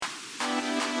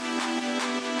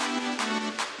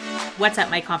What's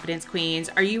up, my confidence queens?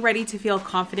 Are you ready to feel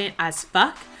confident as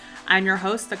fuck? I'm your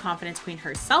host, the confidence queen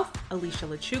herself, Alicia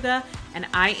Lechuga, and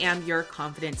I am your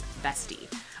confidence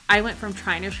bestie. I went from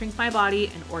trying to shrink my body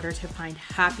in order to find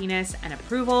happiness and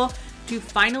approval to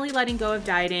finally letting go of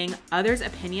dieting, others'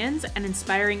 opinions, and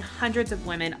inspiring hundreds of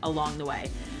women along the way.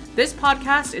 This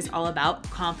podcast is all about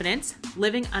confidence,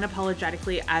 living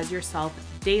unapologetically as yourself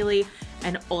daily,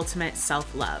 and ultimate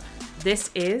self-love. This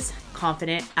is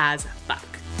Confident as Fuck.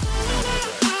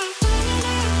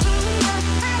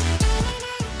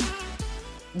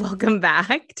 Welcome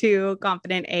back to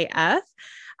Confident AF.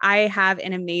 I have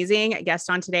an amazing guest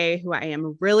on today who I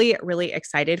am really, really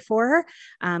excited for.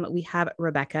 We have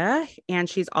Rebecca, and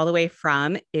she's all the way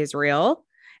from Israel.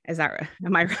 Am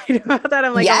I right about that?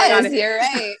 I'm like, yes, oh my God. You're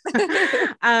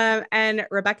right. And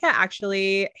Rebecca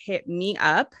actually hit me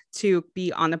up to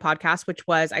be on the podcast, which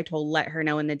was, let her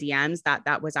know in the DMs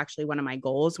that was actually one of my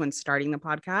goals when starting the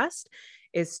podcast,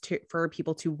 is for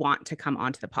people to want to come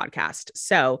onto the podcast.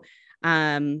 So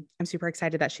I'm super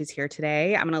excited that she's here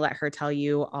today. I'm going to let her tell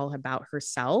you all about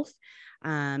herself,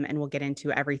 and we'll get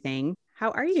into everything. How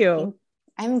are you?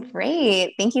 I'm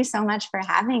great. Thank you so much for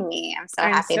having me. I'm so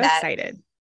happy that excited.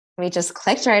 We just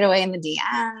clicked right away in the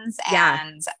DMs,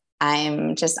 and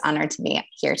I'm just honored to be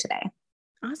here today.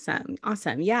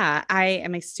 Awesome. Yeah, I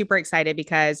am super excited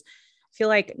because I feel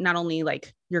like not only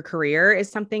like your career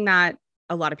is something that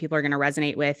a lot of people are going to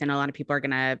resonate with and a lot of people are going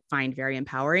to find very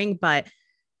empowering, but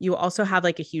you also have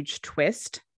like a huge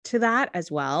twist to that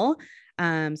as well.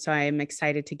 So I'm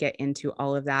excited to get into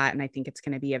all of that. And I think it's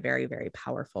going to be a very, very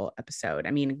powerful episode.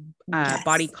 I mean,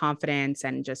 body confidence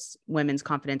and just women's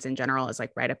confidence in general is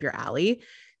like right up your alley.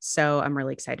 So I'm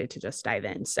really excited to just dive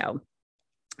in. So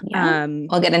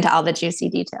we'll get into all the juicy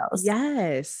details.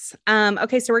 Yes.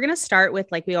 Okay. So we're going to start with,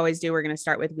 like we always do, we're going to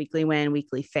start with weekly win,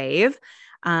 weekly fave.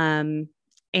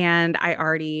 And I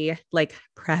already like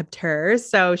prepped her.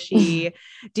 So do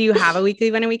you have a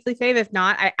weekly win and weekly fave? If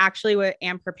not, I actually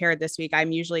am prepared this week.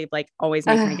 I'm usually like always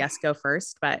make my guests go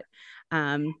first, but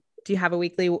do you have a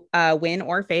weekly win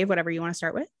or fave, whatever you want to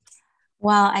start with?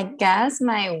 Well, I guess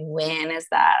my win is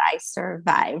that I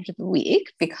survived the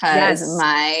week because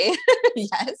my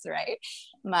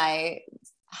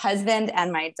husband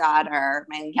and my daughter,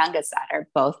 my youngest daughter,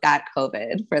 both got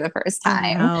COVID for the first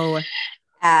time. Oh, no.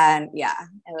 And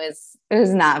it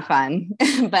was not fun,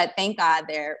 but thank God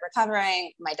they're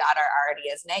recovering. My daughter already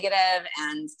is negative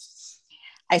and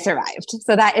I survived.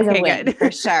 So that is a win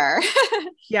for sure.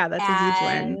 Yeah, that's a huge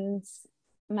win.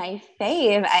 My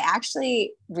fave, I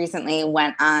actually recently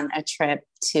went on a trip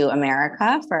to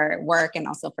America for work and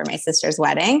also for my sister's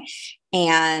wedding.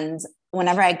 And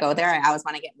whenever I go there, I always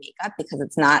want to get makeup because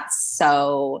it's not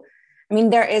so... I mean,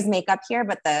 there is makeup here,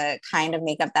 but the kind of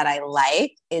makeup that I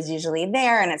like is usually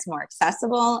there and it's more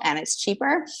accessible and it's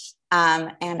cheaper.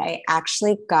 And I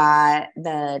actually got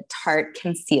the Tarte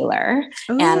concealer.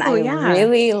 Ooh, and I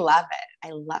really love it.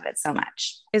 I love it so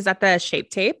much. Is that the Shape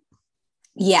Tape?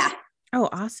 Yeah. Oh,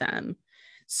 awesome.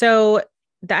 So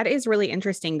that is really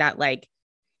interesting that like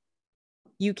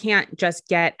you can't just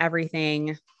get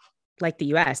everything like the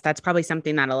US. That's probably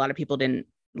something that a lot of people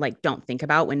don't think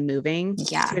about when moving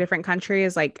to a different country,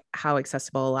 is like how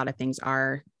accessible a lot of things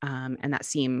are. And that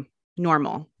seem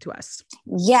normal to us.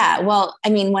 Yeah. Well, I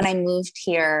mean, when I moved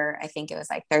here, I think it was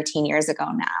like 13 years ago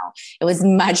now, it was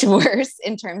much worse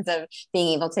in terms of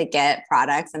being able to get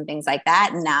products and things like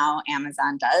that. Now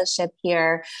Amazon does ship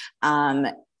here.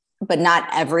 But not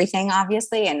everything,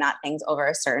 obviously, and not things over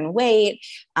a certain weight.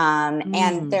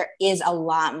 And there is a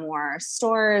lot more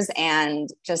stores and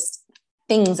just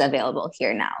things available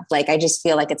here now. Like, I just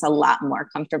feel like it's a lot more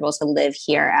comfortable to live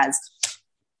here as,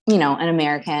 an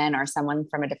American or someone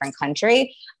from a different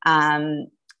country.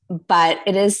 But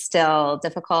it is still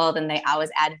difficult. And they always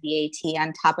add VAT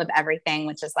on top of everything,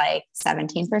 which is like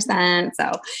 17%.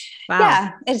 So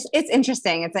it's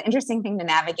interesting. It's an interesting thing to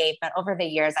navigate. But over the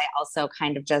years, I also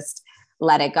kind of just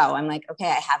let it go. I'm like, okay,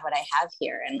 I have what I have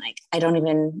here. And like, I don't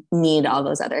even need all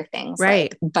those other things.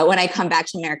 Right. But when I come back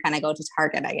to America and I go to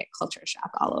Target, I get culture shock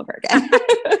all over again.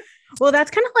 Well, that's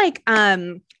kind of like,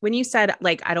 when you said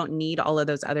like, I don't need all of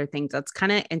those other things, that's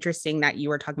kind of interesting that you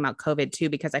were talking about COVID too,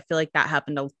 because I feel like that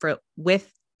happened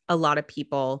with a lot of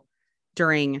people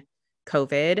during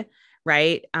COVID,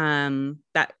 right?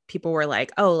 That people were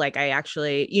like, oh, like I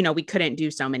actually, we couldn't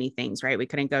do so many things, right? We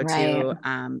couldn't go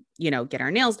to, get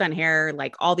our nails done, hair,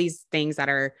 like all these things that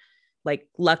are like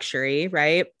luxury.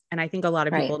 Right. And I think a lot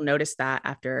of people noticed that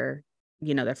after,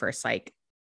 the first like,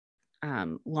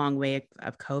 long wave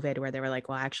of COVID, where they were like,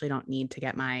 well, I actually don't need to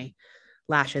get my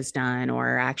lashes done,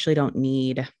 or I actually don't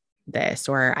need this,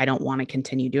 or I don't want to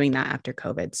continue doing that after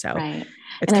COVID. So right.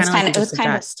 it's kind of like just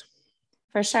adjust.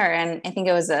 For sure. And I think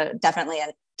it was definitely a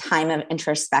time of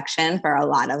introspection for a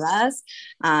lot of us.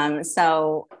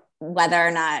 So whether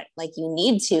or not like you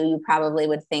need to, you probably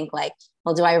would think like,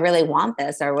 well, do I really want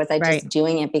this? Or was I just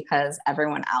doing it because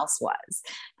everyone else was?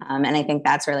 And I think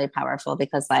that's really powerful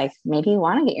because like, maybe you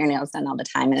want to get your nails done all the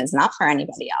time and it's not for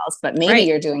anybody else, but maybe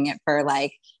you're doing it for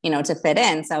like, to fit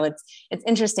in. So it's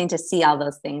interesting to see all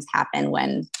those things happen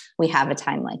when we have a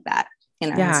time like that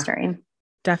in our history.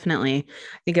 Definitely.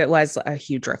 I think it was a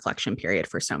huge reflection period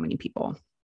for so many people.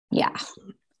 Yeah.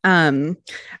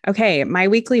 Okay. My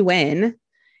weekly win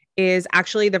is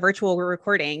actually the virtual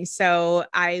recording. So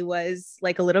I was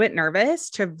like a little bit nervous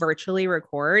to virtually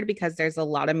record because there's a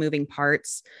lot of moving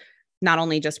parts, not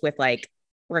only just with like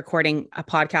recording a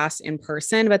podcast in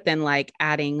person, but then like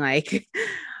adding like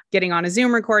getting on a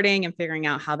Zoom recording and figuring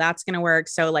out how that's going to work.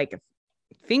 So like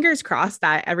fingers crossed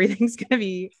that everything's going to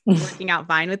be working out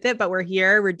fine with it, but we're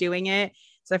here, we're doing it.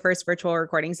 It's the first virtual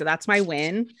recording. So that's my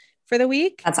win for the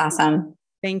week. That's awesome.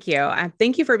 Thank you.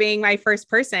 Thank you for being my first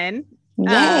person.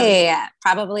 Yay.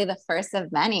 Probably the first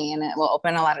of many, and it will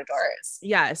open a lot of doors.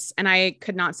 Yes. And I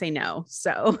could not say no.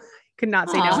 So could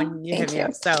not say no when you hit me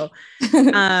up. So,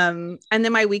 and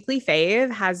then my weekly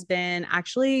fave has been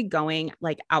actually going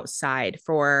like outside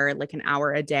for like an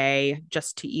hour a day,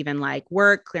 just to even like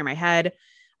work, clear my head.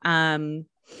 Being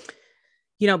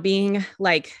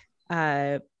like,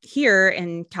 here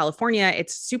in California,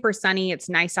 it's super sunny. It's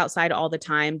nice outside all the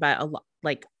time, but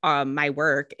my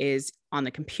work is on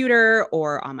the computer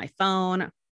or on my phone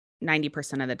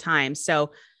 90% of the time.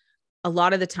 So a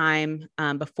lot of the time,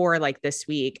 before like this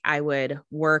week, I would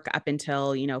work up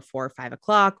until, 4 or 5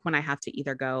 o'clock when I have to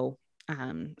either go,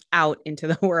 out into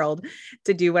the world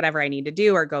to do whatever I need to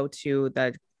do or go to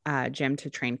the, gym to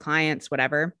train clients,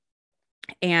 whatever.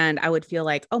 And I would feel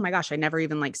like, oh my gosh, I never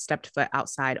even like stepped foot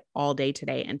outside all day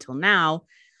today until now.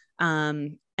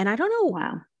 And I don't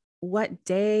know what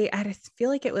day. I feel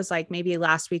like it was like maybe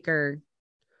last week, or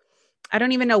I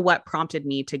don't even know what prompted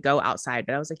me to go outside,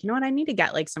 but I was like, you know what? I need to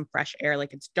get like some fresh air.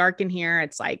 Like it's dark in here.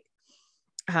 It's like,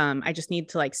 I just need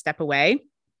to like step away.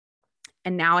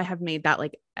 And now I have made that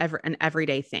like an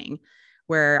everyday thing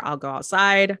where I'll go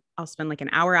outside. I'll spend like an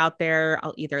hour out there.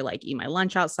 I'll either like eat my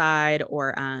lunch outside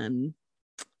or,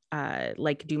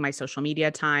 like do my social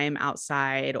media time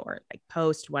outside or like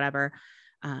post whatever.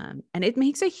 And it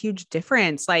makes a huge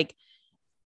difference. Like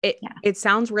it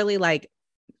sounds really like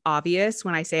obvious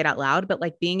when I say it out loud, but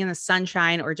like being in the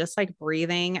sunshine or just like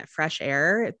breathing fresh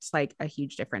air, it's like a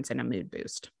huge difference in a mood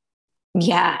boost.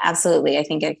 Yeah, absolutely. I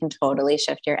think it can totally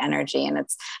shift your energy. And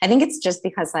I think it's just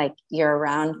because like you're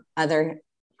around other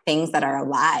things that are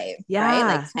alive, right?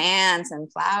 Like plants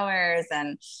and flowers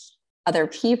and other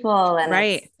people. And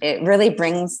it really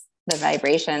brings the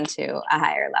vibration to a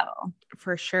higher level.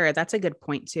 For sure. That's a good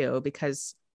point too,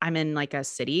 because I'm in like a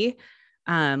city,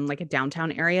 like a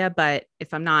downtown area, but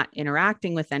if I'm not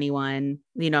interacting with anyone,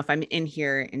 if I'm in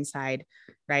here inside,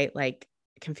 right, like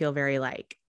it can feel very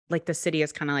like the city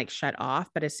is kind of like shut off.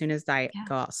 But as soon as I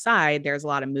go outside, there's a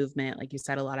lot of movement. Like you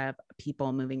said, a lot of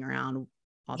people moving around,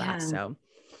 all that. So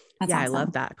that's awesome. I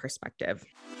love that perspective.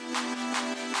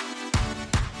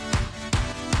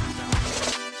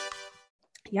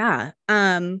 Yeah.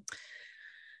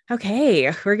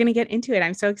 Okay. We're going to get into it.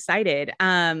 I'm so excited.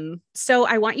 So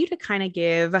I want you to kind of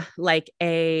give like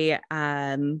what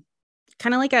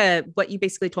you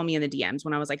basically told me in the DMs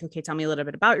when I was like, okay, tell me a little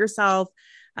bit about yourself,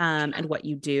 and what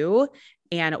you do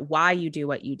and why you do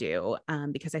what you do.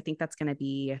 Because I think that's going to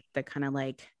be the kind of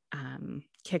like,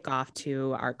 kickoff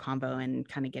to our convo and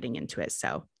kind of getting into it.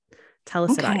 So tell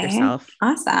us about yourself.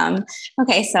 Awesome.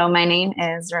 Okay. So my name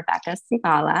is Rebecca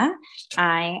Sigala.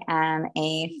 I am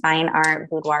a fine art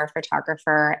boudoir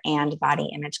photographer and body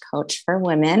image coach for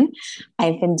women.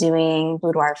 I've been doing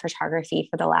boudoir photography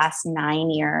for the last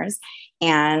 9 years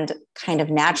and kind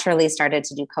of naturally started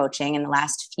to do coaching in the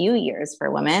last few years for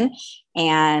women.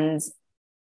 And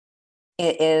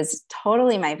it is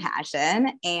totally my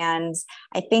passion. And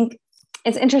I think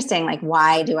it's interesting, like,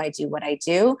 why do I do what I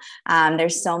do?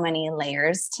 There's so many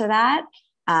layers to that.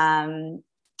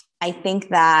 I think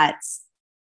that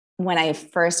when I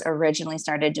first originally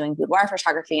started doing boudoir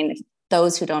photography, and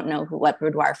those who don't know what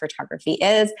boudoir photography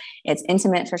is, it's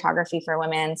intimate photography for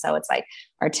women. So it's like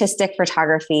artistic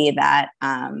photography that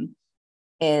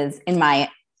is, in my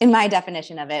in my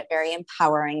definition of it, very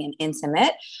empowering and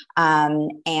intimate.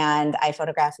 And I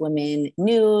photograph women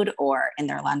nude or in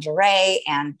their lingerie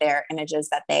and their images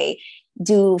that they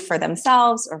do for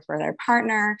themselves or for their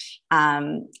partner.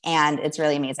 And it's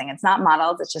really amazing. It's not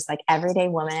models. It's just like everyday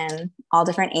women, all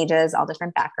different ages, all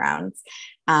different backgrounds.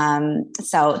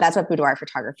 So that's what boudoir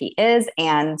photography is.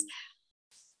 And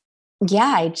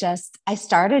yeah, I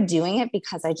started doing it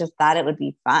because I just thought it would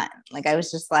be fun. Like, I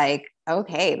was just like,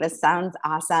 okay, this sounds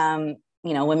awesome.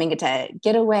 You know, women get to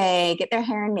get away, get their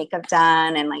hair and makeup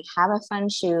done and like have a fun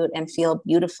shoot and feel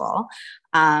beautiful.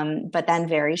 But then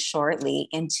very shortly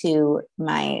into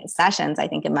my sessions, I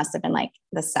think it must have been like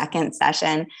the second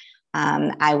session,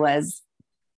 I was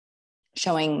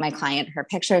showing my client her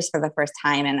pictures for the first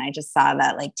time. And I just saw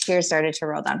that like tears started to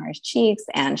roll down her cheeks.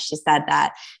 And she said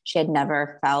that she had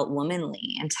never felt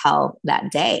womanly until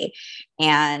that day.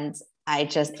 And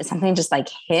something just like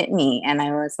hit me. And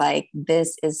I was like,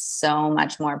 this is so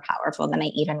much more powerful than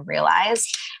I even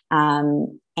realized.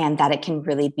 And that it can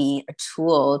really be a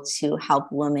tool to help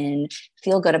women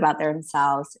feel good about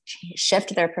themselves,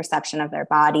 shift their perception of their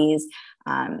bodies,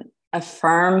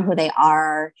 affirm who they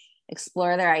are,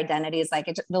 explore their identities. Like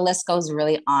the list goes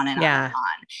really on and on and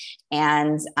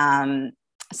on. And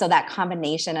so that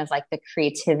combination of like the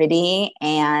creativity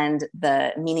and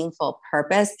the meaningful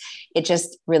purpose, it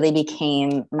just really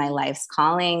became my life's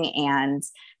calling. And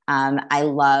I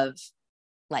love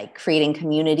like creating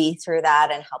community through that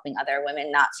and helping other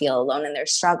women not feel alone in their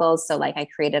struggles. So like I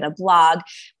created a blog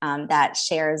that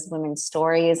shares women's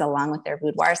stories along with their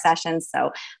boudoir sessions.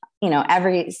 So, you know,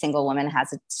 every single woman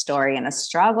has a story and a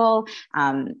struggle.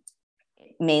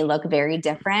 It may look very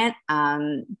different,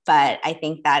 but I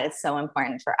think that it's so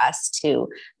important for us to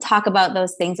talk about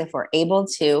those things if we're able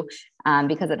to,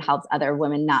 because it helps other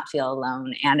women not feel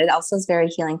alone. And it also is very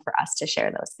healing for us to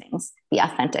share those things, be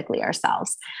authentically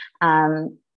ourselves.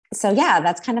 So yeah,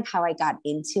 that's kind of how I got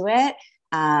into it.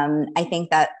 I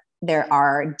think that there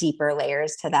are deeper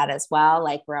layers to that as well.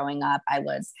 Like growing up, I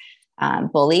was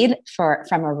bullied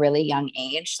from a really young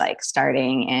age, like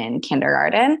starting in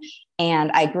kindergarten.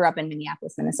 And I grew up in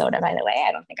Minneapolis, Minnesota, by the way.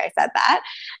 I don't think I said that.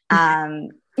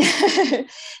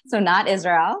 So not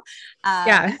Israel.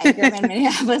 Yeah. I grew up in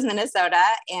Minneapolis, Minnesota.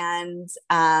 And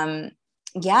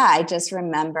yeah, I just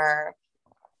remember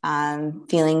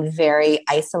feeling very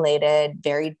isolated,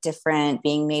 very different,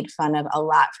 being made fun of a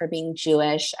lot for being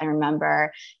Jewish. I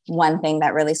remember one thing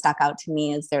that really stuck out to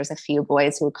me is there's a few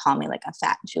boys who would call me like a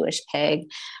fat Jewish pig.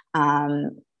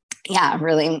 Yeah,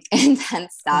 really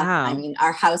intense stuff. Wow. I mean,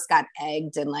 our house got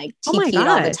egged and like TP'd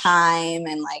all the time.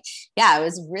 And like, yeah, it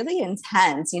was really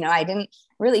intense. You know, I didn't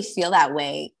really feel that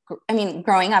way. I mean,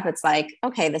 growing up, it's like,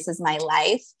 okay, this is my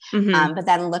life. Mm-hmm. But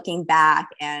then looking back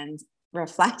and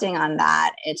reflecting on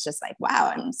that, it's just like,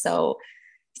 wow, I'm so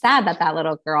sad that that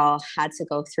little girl had to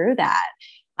go through that.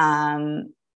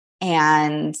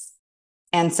 And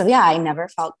so, yeah, I never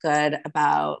felt good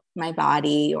about my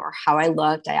body or how I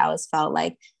looked. I always felt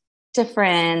like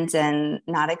different and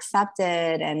not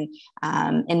accepted. And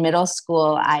in middle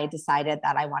school, I decided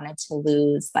that I wanted to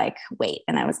lose like weight.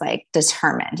 And I was like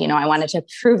determined, you know, I wanted to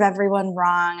prove everyone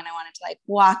wrong. And I wanted to like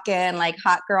walk in like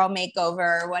hot girl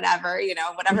makeover, whatever, you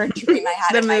know, whatever dream I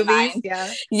had in my mind.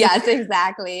 Yeah. Yes,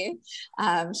 exactly.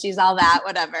 She's all that,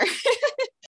 whatever.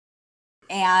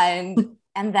 And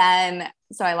then,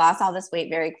 so I lost all this weight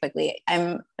very quickly.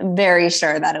 I'm very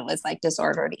sure that it was like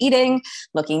disordered eating,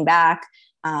 looking back.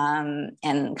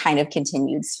 And kind of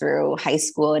continued through high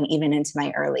school and even into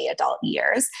my early adult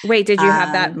years. Wait, did you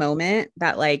have that moment,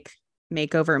 that like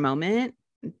makeover moment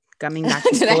coming back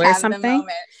to school or something?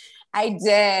 I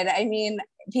did. I mean,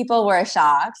 people were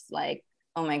shocked, like,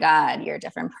 oh my God, you're a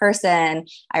different person.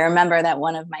 I remember that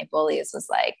one of my bullies was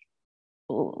like,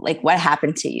 what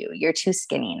happened to you? You're too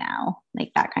skinny now, like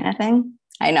that kind of thing.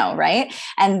 I know, right?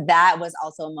 And that was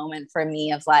also a moment for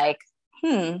me of like,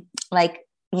 like,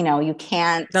 you know, you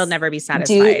can't. They'll never be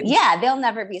satisfied. They'll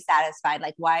never be satisfied.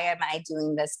 Like, why am I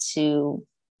doing this to,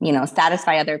 you know,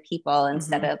 satisfy other people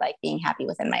instead of like being happy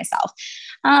within myself?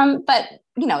 But,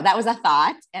 you know, that was a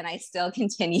thought. And I still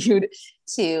continued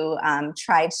to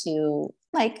try to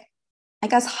like, I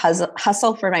guess,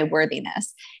 hustle for my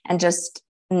worthiness and just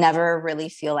never really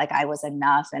feel like I was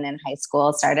enough. And in high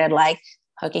school, started like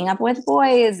hooking up with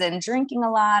boys and drinking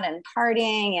a lot and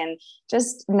partying and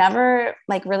just never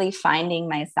like really finding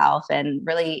myself and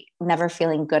really never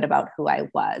feeling good about who I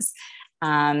was.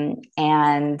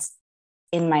 And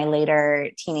in my later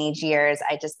teenage years,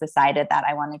 I just decided that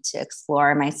I wanted to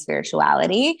explore my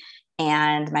spirituality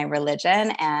and my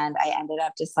religion. And I ended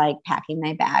up just like packing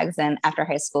my bags and after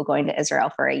high school, going to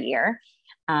Israel for a year.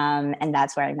 And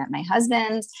that's where I met my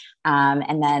husband.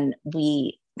 And then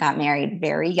we got married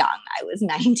very young. I was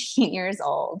 19 years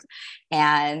old.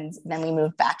 And then we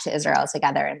moved back to Israel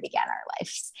together and began our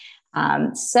lives.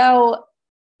 So,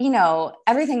 you know,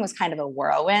 everything was kind of a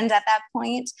whirlwind at that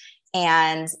point.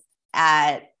 And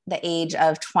at the age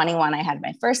of 21, I had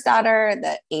my first daughter.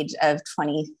 The age of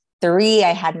 23,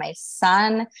 I had my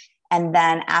son. And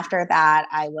then after that,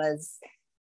 I was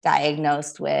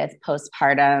diagnosed with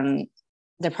postpartum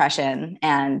depression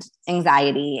and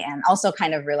anxiety, and also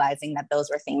kind of realizing that those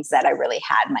were things that I really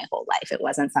had my whole life. It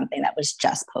wasn't something that was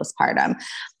just postpartum.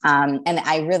 And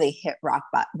I really hit rock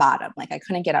bottom. Like I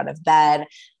couldn't get out of bed.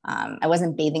 I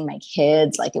wasn't bathing my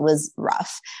kids. Like it was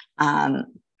rough.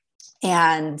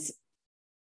 And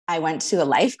I went to a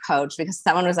life coach because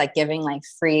someone was like giving like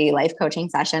free life coaching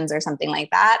sessions or something like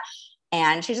that.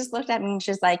 And she just looked at me and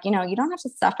she's like, you know, you don't have to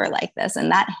suffer like this.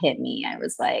 And that hit me. I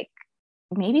was like,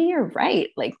 maybe you're right.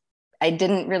 Like I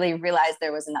didn't really realize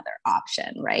there was another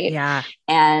option. Right. Yeah.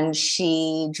 And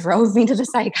she drove me to the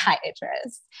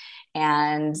psychiatrist.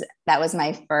 And that was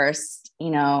my first, you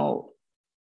know,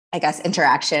 I guess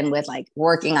interaction with like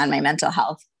working on my mental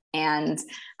health, and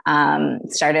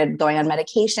started going on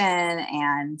medication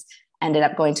and ended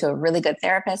up going to a really good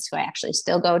therapist who I actually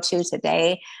still go to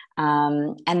today.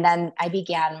 And then I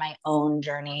began my own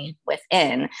journey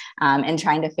within, and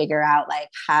trying to figure out like,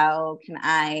 how can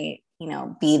I, you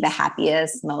know, be the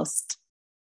happiest, most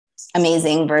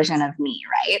amazing version of me.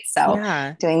 Right.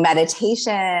 So doing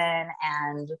meditation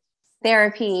and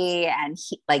therapy and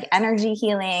like energy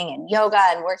healing and yoga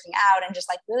and working out and just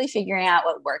like really figuring out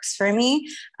what works for me.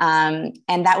 And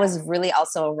that was really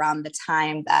also around the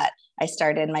time that I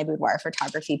started my boudoir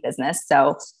photography business.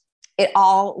 So it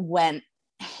all went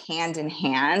hand in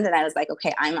hand. And I was like,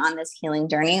 okay, I'm on this healing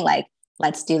journey. Like,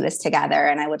 let's do this together.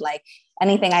 And I would like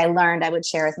anything I learned, I would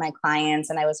share with my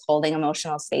clients, and I was holding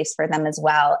emotional space for them as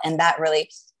well. And that really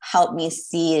helped me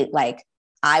see like,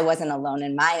 I wasn't alone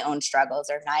in my own struggles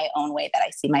or my own way that I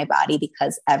see my body,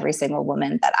 because every single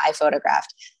woman that I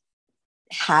photographed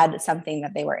had something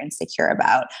that they were insecure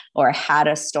about, or had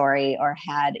a story, or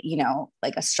had, you know,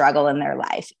 like a struggle in their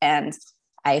life. And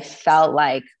I felt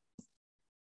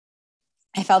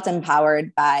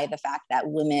empowered by the fact that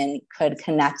women could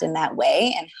connect in that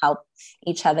way and help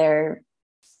each other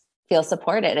feel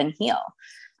supported and heal.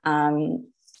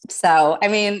 So, I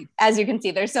mean, as you can see,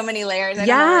 there's so many layers.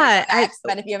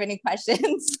 But if you have any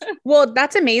questions. Well,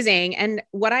 that's amazing. And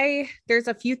there's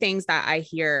a few things that I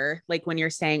hear, like when you're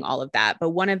saying all of that,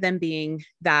 but one of them being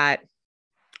that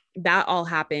all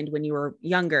happened when you were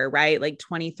younger, right? Like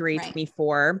 23, right.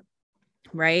 24,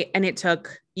 right? And it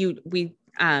took you,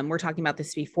 we're talking about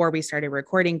this before we started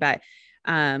recording, but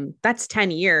that's 10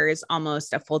 years,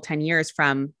 almost a full 10 years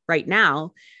from right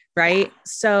now. Right. Yeah.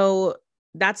 So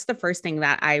that's the first thing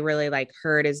that I really like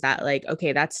heard, is that like,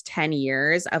 okay, that's 10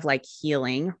 years of like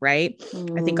healing. Right.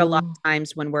 Mm. I think a lot of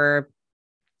times when we're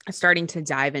starting to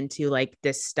dive into like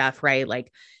this stuff, right?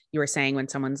 Like you were saying, when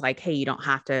someone's like, hey, you don't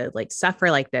have to like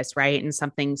suffer like this. Right. And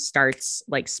something starts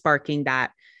like sparking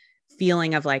that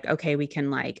feeling of like, okay, we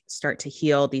can like start to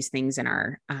heal these things in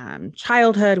our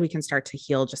childhood. We can start to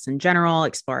heal just in general,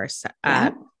 explore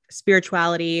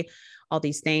spirituality, all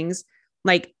these things.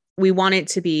 Like, we want it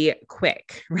to be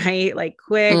quick, right? Like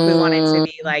quick. We want it to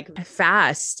be like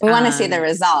fast. We want to see the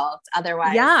results.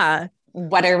 Otherwise,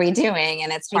 what are we doing?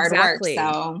 And it's hard work.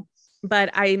 So, but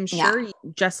I'm sure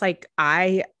just like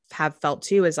I have felt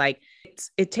too, is like,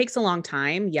 it takes a long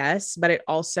time. Yes. But it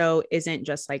also isn't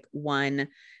just like one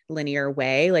linear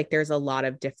way. Like there's a lot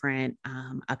of different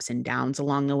ups and downs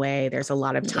along the way. There's a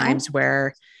lot of times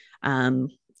where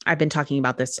I've been talking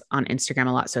about this on Instagram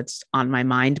a lot, so it's on my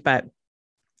mind, but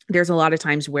there's a lot of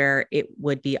times where it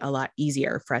would be a lot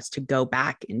easier for us to go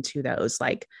back into those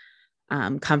like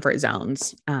comfort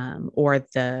zones or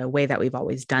the way that we've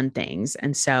always done things.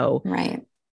 And so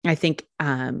I think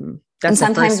that's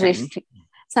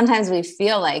sometimes we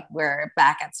feel like we're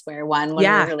back at square one when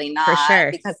we're really not, for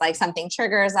sure. Because like something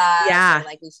triggers us. Or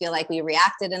like we feel like we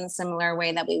reacted in a similar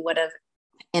way that we would have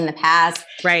in the past.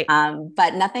 Right.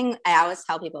 But nothing, I always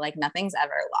tell people like nothing's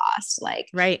ever lost. Like,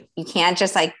 you can't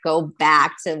just like go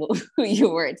back to who you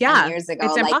were 10 years ago.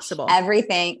 It's like impossible.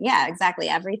 Everything. Yeah, exactly.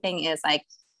 Everything is like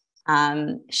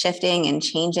shifting and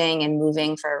changing and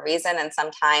moving for a reason. And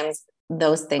sometimes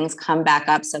those things come back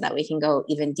up so that we can go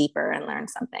even deeper and learn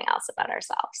something else about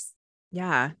ourselves.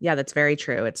 Yeah. Yeah. That's very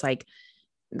true. It's like,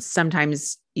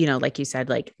 sometimes, you know, like you said,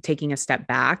 like taking a step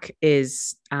back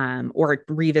is, or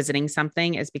revisiting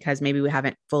something is because maybe we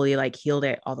haven't fully like healed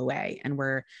it all the way. And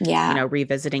we're, you know,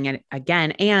 revisiting it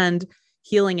again and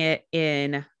healing it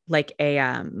in like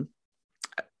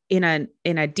in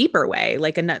a deeper way,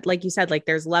 like you said, like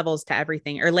there's levels to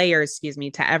everything, or layers, excuse me,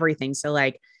 to everything. So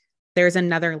like there's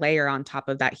another layer on top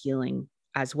of that healing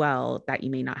as well that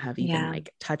you may not have even like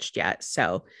touched yet.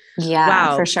 So yeah,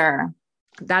 wow, for sure.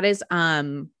 that is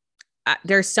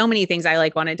there's so many things I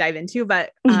like want to dive into,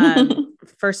 but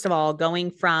first of all,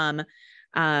 going from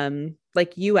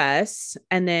like US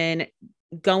and then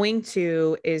going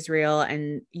to Israel,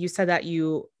 and you said that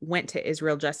you went to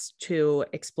Israel just to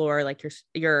explore like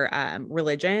your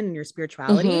religion, your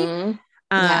spirituality.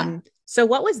 Yeah. So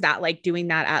what was that like, doing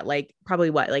that at like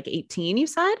probably what, like 18 you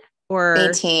said? Or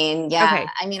 18. Yeah. okay.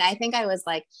 I mean, I think I was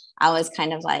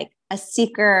kind of like a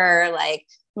seeker, like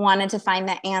wanted to find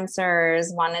the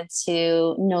answers, wanted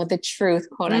to know the truth,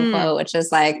 quote unquote, which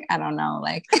is like, I don't know,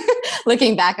 like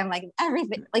looking back, I'm like,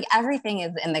 everything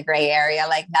is in the gray area.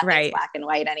 Like nothing's black and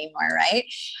white anymore. Right.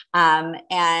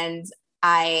 And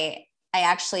I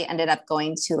actually ended up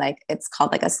going to like, it's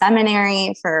called like a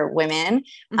seminary for women.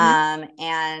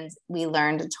 And we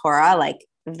learned Torah, like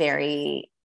very,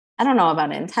 I don't know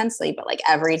about intensely, but like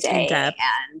every day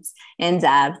and in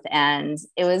depth. And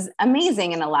it was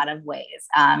amazing in a lot of ways.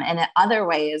 And in other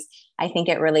ways, I think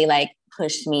it really like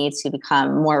pushed me to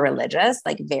become more religious,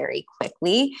 like very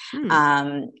quickly.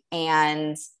 And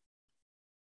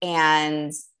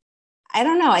I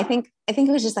don't know. I think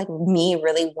it was just like me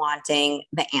really wanting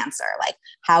the answer. Like,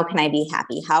 how can I be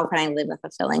happy? How can I live a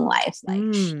fulfilling life? Like,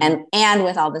 and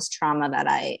with all this trauma that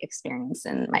I experienced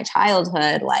in my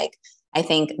childhood, like, I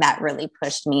think that really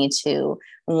pushed me to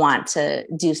want to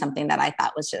do something that I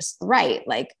thought was just right.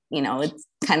 Like, you know, it's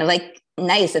kind of like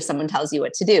nice if someone tells you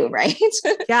what to do. Right.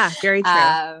 Yeah. Very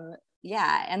true.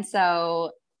 Yeah. And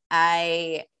so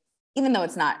even though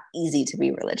it's not easy to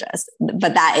be religious,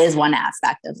 but that is one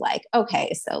aspect of like,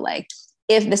 okay, so like,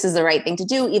 if this is the right thing to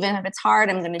do, even if it's hard,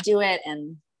 I'm going to do it.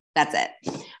 And that's it.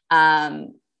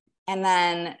 And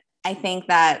then I think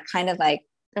that kind of like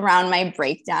around my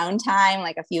breakdown time,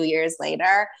 like a few years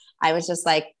later, I was just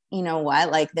like, you know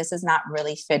what, like this is not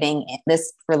really fitting in.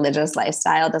 This religious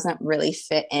lifestyle doesn't really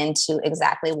fit into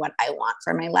exactly what I want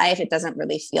for my life. It doesn't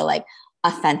really feel like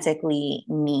authentically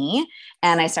me.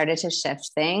 And I started to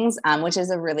shift things, which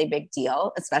is a really big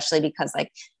deal, especially because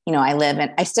like, you know,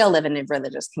 I still live in a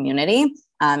religious community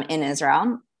in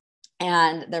Israel,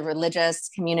 and the religious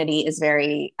community is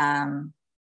very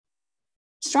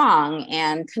strong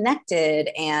and connected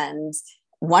and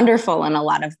wonderful in a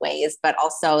lot of ways, but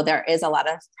also there is a lot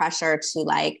of pressure to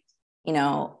like, you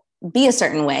know, be a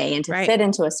certain way and to fit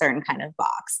into a certain kind of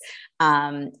box.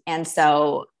 And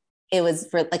so it was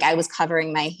like, I was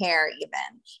covering my hair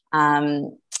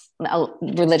even.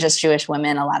 Religious Jewish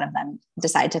women, a lot of them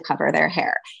decide to cover their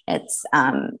hair. It's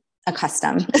a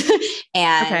custom.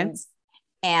 And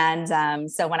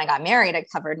so when I got married, I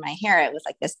covered my hair. It was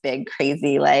like this big,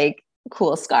 crazy, like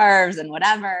cool scarves and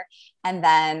whatever. And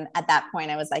then at that point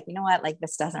I was like, you know what, like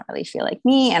this doesn't really feel like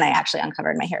me. And I actually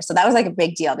uncovered my hair. So that was like a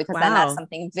big deal because then that's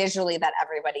something visually that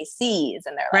everybody sees.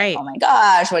 And they're like, oh my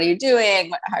gosh, what are you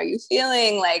doing? How are you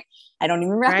feeling? Like, I don't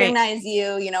even recognize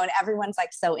you, you know, and everyone's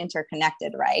like so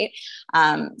interconnected. Right.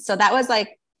 So that was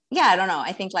like, yeah, I don't know.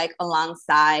 I think like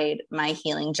alongside my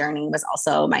healing journey was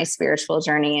also my spiritual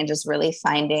journey, and just really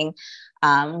finding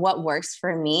what works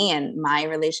for me and my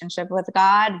relationship with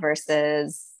God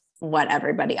versus what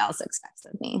everybody else expects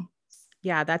of me.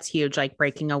 Yeah, that's huge. Like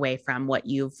breaking away from what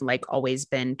you've like always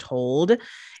been told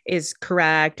is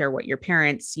correct, or what your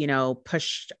parents, you know,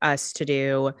 pushed us to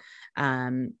do.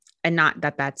 And not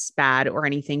that that's bad or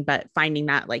anything, but finding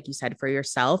that, like you said, for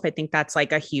yourself, I think that's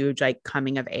like a huge, like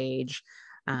coming of age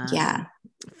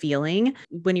feeling.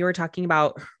 When you were talking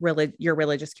about your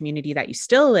religious community that you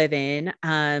still live in,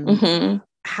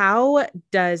 how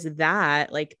does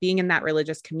that, like being in that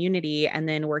religious community and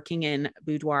then working in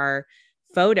boudoir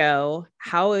photo,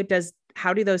 how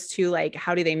do those two, like,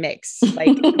 how do they mix?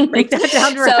 Like break that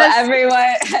down for so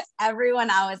us. everyone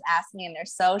always asks me, and they're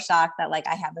so shocked that like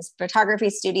I have this photography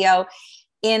studio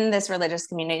in this religious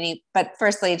community. But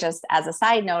firstly, just as a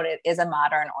side note, it is a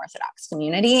modern Orthodox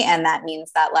community. And that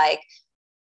means that like,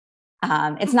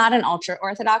 it's not an ultra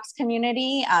Orthodox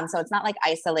community. So it's not like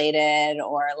isolated,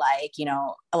 or like, you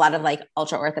know, a lot of like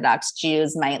ultra Orthodox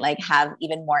Jews might like have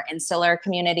even more insular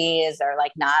communities, or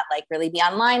like not like really be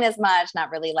online as much,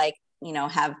 not really like, you know,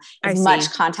 have as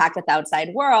much contact with the outside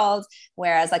world.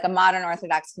 Whereas like a modern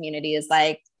Orthodox community is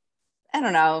like, I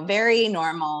don't know, very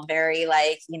normal, very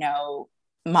like, you know,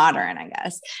 modern, I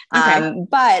guess.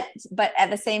 But at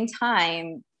the same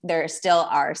time, there still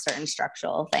are certain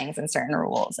structural things and certain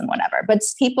rules and whatever. But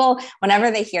people,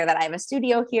 whenever they hear that I have a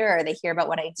studio here, or they hear about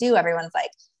what I do, everyone's like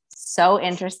so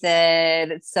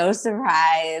interested, so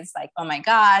surprised, like, oh my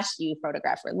gosh, you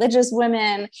photograph religious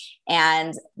women.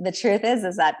 And the truth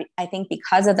is that I think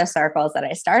because of the circles that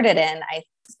I started in, I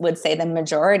would say the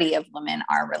majority of women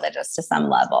are religious to some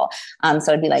level.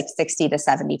 So it'd be like 60 to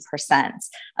 70%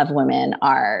 of women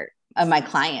of my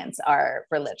clients are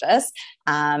religious.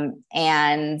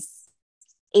 And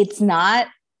it's not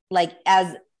like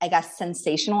as, I guess,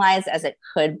 sensationalized as it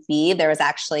could be. There was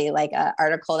actually like an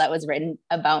article that was written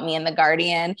about me in The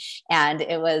Guardian, and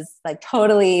it was like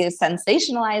totally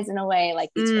sensationalized in a way, like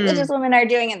these religious women are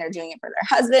doing, and they're doing it for their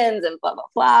husbands and blah, blah,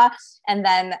 blah. And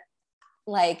then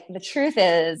like, the truth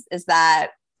is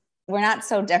that we're not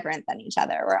so different than each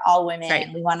other. We're all women.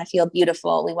 Right. We want to feel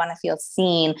beautiful. We want to feel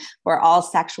seen. We're all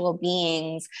sexual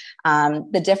beings.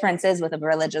 The difference is with a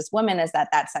religious woman is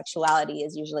that sexuality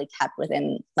is usually kept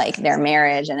within like their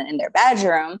marriage and in their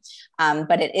bedroom.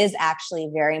 But it is actually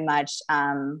very much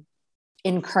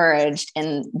encouraged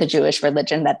in the Jewish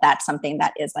religion that's something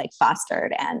that is like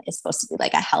fostered and is supposed to be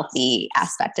like a healthy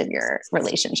aspect of your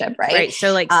relationship. Right.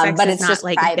 So like, sex but is it's not just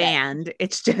like private. banned.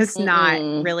 It's just not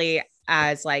really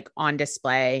as like on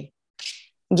display.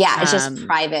 Yeah. It's just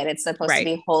private. It's supposed to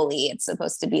be holy. It's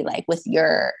supposed to be like with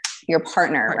your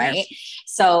partner. Right.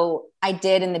 So I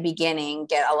did in the beginning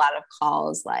get a lot of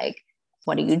calls like,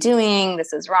 what are you doing?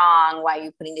 This is wrong. Why are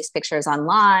you putting these pictures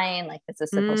online? Like, this is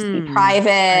supposed to be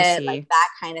private, like that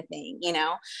kind of thing, you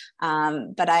know?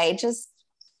 But I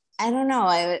don't know.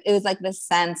 It was like this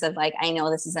sense of like, I know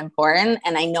this is important,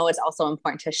 and I know it's also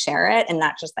important to share it and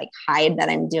not just like hide that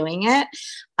I'm doing it.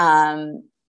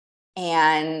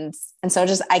 And so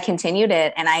I continued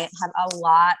it, and I have a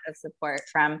lot of support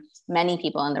from many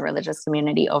people in the religious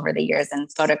community over the years, and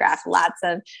photographed lots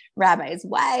of rabbis'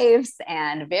 wives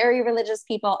and very religious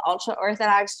people, ultra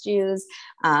Orthodox Jews.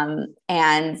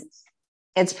 And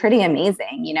it's pretty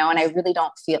amazing, you know, and I really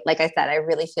don't feel, like I said, I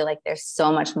really feel like there's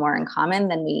so much more in common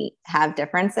than we have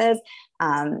differences.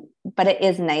 But it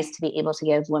is nice to be able to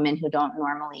give women who don't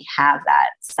normally have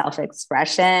that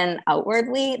self-expression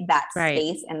outwardly, that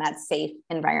space and that safe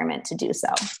environment to do so.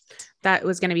 That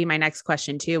was going to be my next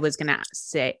question too. I was going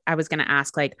to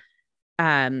ask like,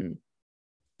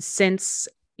 since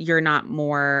you're not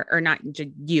more, or not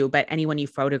you, but anyone you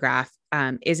photograph,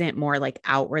 isn't more like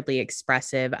outwardly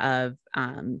expressive of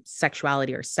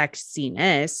sexuality or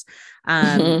sexiness.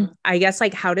 I guess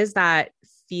like, how does that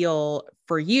feel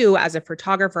for you as a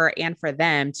photographer and for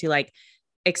them to like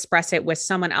express it with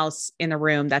someone else in the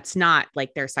room that's not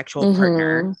like their sexual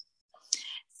partner?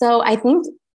 So I think,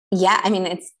 I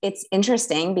mean, it's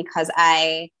interesting because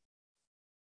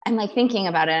I'm like thinking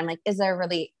about it. I'm like, is there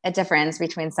really a difference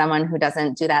between someone who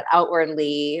doesn't do that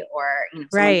outwardly, or, you know,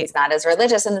 someone who's not as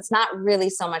religious? And it's not really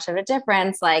so much of a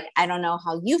difference. Like, I don't know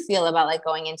how you feel about like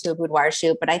going into a boudoir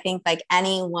shoot, but I think like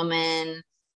any woman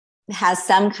has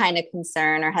some kind of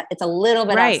concern, or it's a little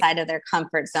bit outside of their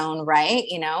comfort zone. Right.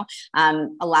 You know,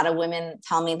 a lot of women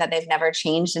tell me that they've never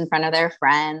changed in front of their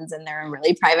friends, and they're a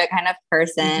really private kind of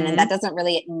person. And that doesn't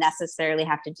really necessarily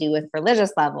have to do with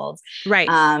religious levels. Right.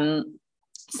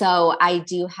 So I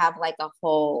do have like a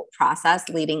whole process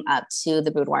leading up to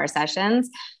the boudoir sessions.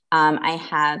 I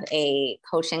have a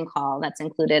coaching call that's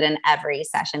included in every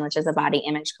session, which is a body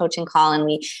image coaching call. And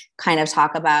we kind of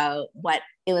talk about what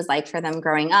it was like for them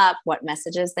growing up, what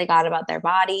messages they got about their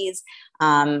bodies,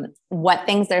 what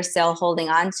things they're still holding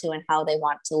on to, and how they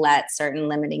want to let certain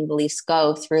limiting beliefs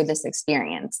go through this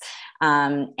experience,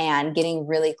 and getting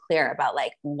really clear about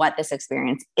like what this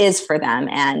experience is for them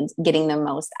and getting the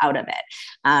most out of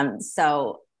it.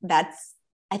 So that's,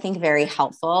 I think, very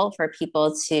helpful for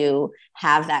people to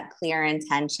have that clear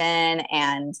intention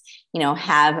and, you know,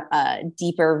 have a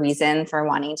deeper reason for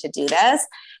wanting to do this.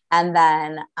 And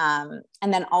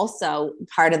then also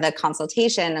part of the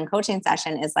consultation and coaching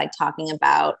session is like talking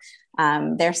about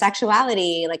their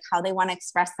sexuality, like how they want to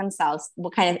express themselves,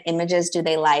 what kind of images do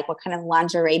they like, what kind of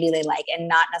lingerie do they like, and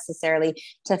not necessarily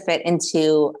to fit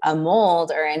into a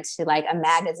mold or into like a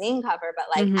magazine cover, but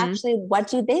like actually, what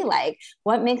do they like?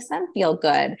 What makes them feel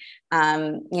good?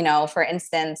 You know, for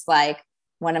instance, like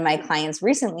one of my clients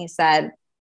recently said,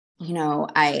 you know,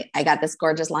 I got this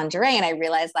gorgeous lingerie, and I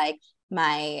realized like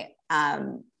my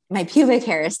pubic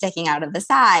hair is sticking out of the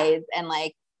sides, and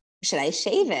like, should I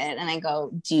shave it? And I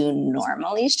go, do you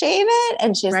normally shave it?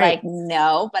 And she's like,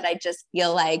 no, but I just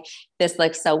feel like this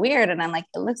looks so weird. And I'm like,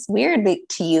 it looks weird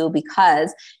to you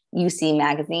because you see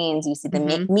magazines, you see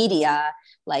the media,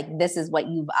 like this is what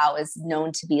you've always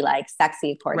known to be like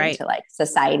sexy according to like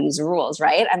society's rules.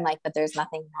 Right. I'm like, but there's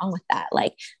nothing wrong with that.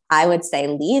 Like, I would say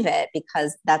leave it,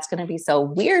 because that's going to be so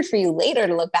weird for you later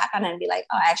to look back on it and be like,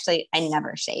 oh, actually, I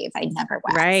never shave. I never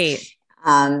wax.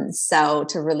 So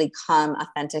to really come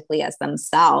authentically as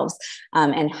themselves,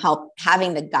 and help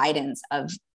having the guidance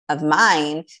of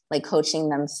mine, like coaching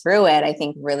them through it, I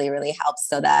think really, really helps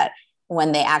so that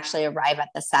when they actually arrive at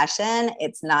the session,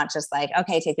 it's not just like,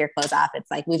 okay, take your clothes off. It's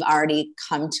like, we've already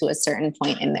come to a certain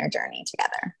point in their journey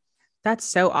together. That's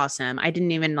so awesome. I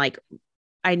didn't even like,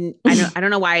 I don't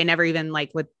know why I never even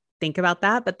like would think about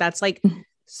that, but that's like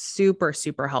super,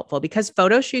 super helpful because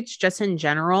photo shoots just in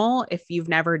general, if you've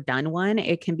never done one,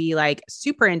 it can be like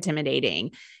super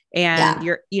intimidating. And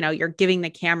you're giving the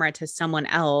camera to someone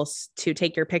else to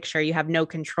take your picture. You have no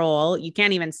control. You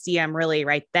can't even see them really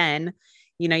right then.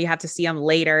 You have to see them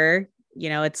later.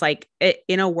 It's like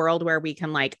in a world where we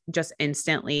can like just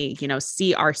instantly,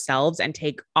 see ourselves and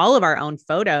take all of our own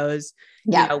photos,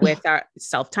 with our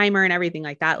self timer and everything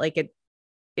like that. Like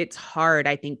it's hard,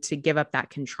 I think, to give up that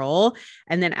control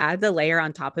and then add the layer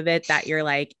on top of it that you're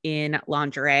like in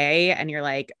lingerie and you're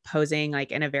like posing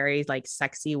like in a very like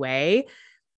sexy way.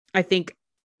 I think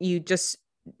you just,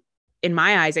 in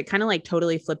my eyes, it kind of like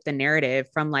totally flipped the narrative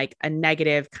from like a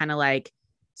negative kind of like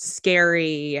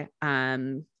scary,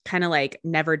 kind of like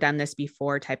never done this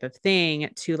before type of thing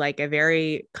to like a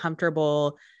very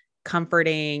comfortable,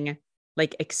 comforting,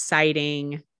 like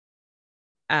exciting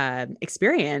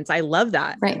experience. I love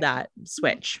that, that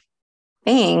switch.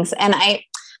 Thanks. And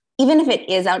even if it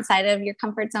is outside of your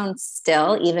comfort zone,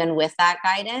 still, even with that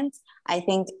guidance, I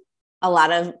think a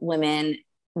lot of women,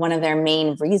 one of their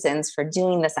main reasons for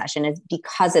doing the session is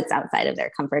because it's outside of their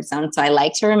comfort zone. So I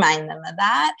like to remind them of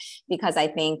that because I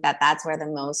think that that's where the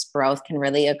most growth can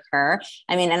really occur.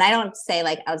 I mean, and I don't say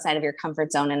like outside of your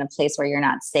comfort zone in a place where you're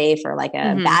not safe or like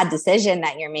a bad decision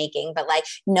that you're making, but like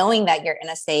knowing that you're in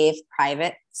a safe,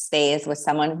 private space with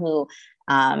someone who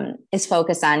is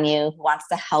focused on you, who wants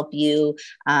to help you,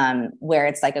 where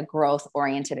it's like a growth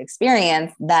oriented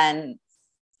experience, then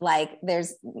like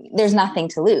there's nothing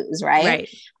to lose. Right.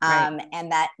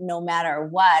 And that no matter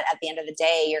what, at the end of the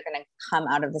day, you're going to come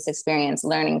out of this experience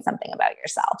learning something about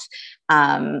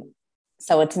yourself.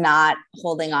 So it's not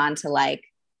holding on to like,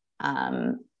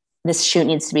 this shoot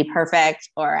needs to be perfect,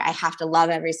 or I have to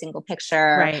love every single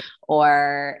picture,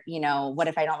 or, what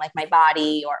if I don't like my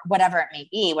body, or whatever it may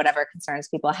be, whatever concerns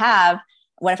people have.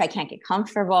 What if I can't get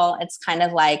comfortable? It's kind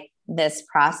of like this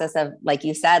process of, like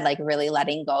you said, like really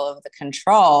letting go of the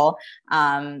control,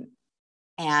 and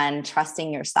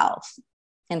trusting yourself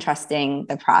and trusting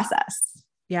the process.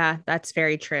 Yeah, that's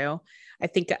very true. I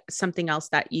think something else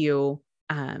that you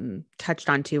touched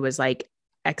on too was like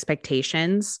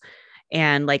expectations,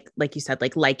 and like you said,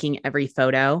 like liking every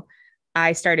photo.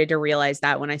 I started to realize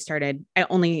that when I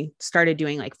only started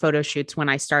doing like photo shoots when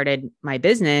I started my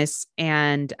business.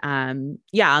 And on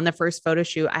the first photo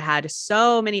shoot, I had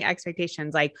so many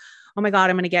expectations, like, oh my God,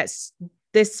 I'm going to get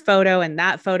this photo and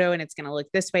that photo, and it's going to look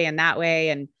this way and that way.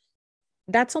 And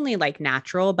that's only like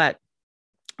natural, but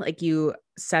like you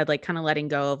said, like kind of letting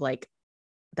go of like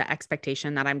the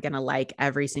expectation that I'm going to like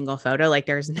every single photo. Like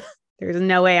there's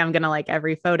no way I'm going to like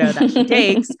every photo that she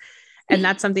takes. And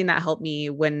that's something that helped me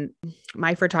when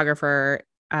my photographer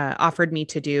offered me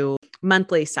to do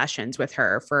monthly sessions with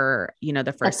her for,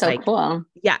 the first, cool.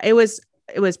 Yeah, it was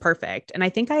perfect. And I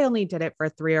think I only did it for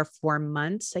 3 or 4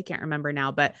 months. I can't remember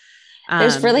now, but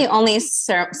there's really only,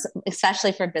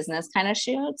 especially for business kind of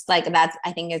shoots, like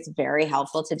I think it's very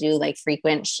helpful to do like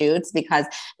frequent shoots because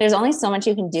there's only so much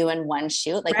you can do in one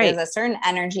shoot. Like there's a certain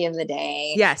energy of the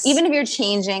day. Yes. Even if you're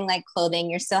changing like clothing,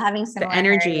 you're still having similar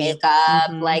energy, hair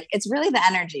and makeup. Like it's really the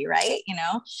energy, right?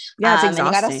 Yeah, it's exhausting. And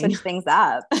you got to switch things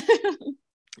up.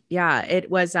 Yeah, it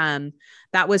was,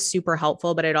 that was super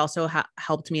helpful, but it also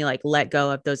helped me like let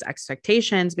go of those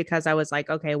expectations because I was like,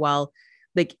 okay, well,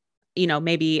 like,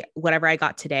 maybe whatever I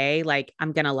got today, like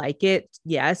I'm going to like it.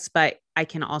 Yes. But I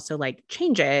can also like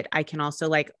change it. I can also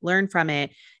like learn from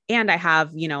it. And I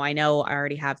have, I know I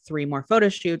already have 3 more photo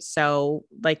shoots. So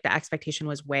like the expectation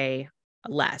was way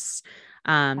less.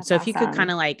 So if you could kind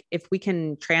of like, if we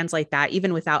can translate that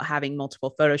even without having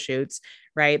multiple photo shoots,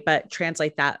 right. But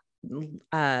translate that,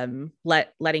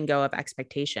 letting go of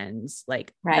expectations,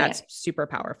 like that's super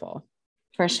powerful.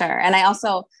 For sure. And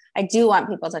I do want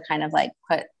people to kind of like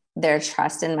put their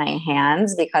trust in my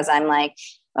hands because I'm like,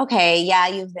 okay, yeah,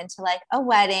 you've been to like a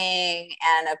wedding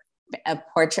and a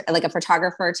portrait, like a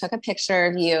photographer took a picture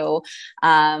of you,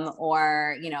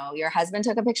 or, your husband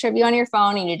took a picture of you on your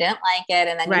phone and you didn't like it.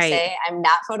 And then you say, I'm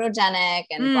not photogenic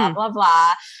and blah, blah,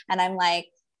 blah. And I'm like,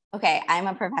 okay, I'm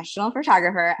a professional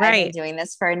photographer. I've been doing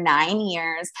this for 9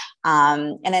 years.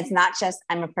 And it's not just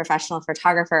I'm a professional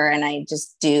photographer and I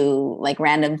just do like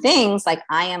random things. Like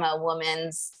I am a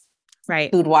woman's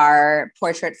right. boudoir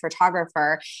portrait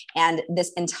photographer. And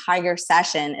this entire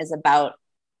session is about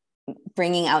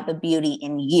bringing out the beauty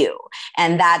in you.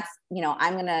 And that's,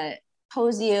 I'm going to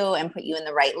pose you and put you in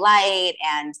the right light.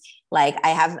 And like, I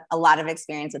have a lot of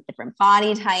experience with different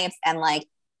body types. And like,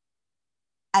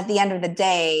 at the end of the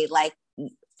day, like,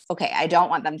 okay, I don't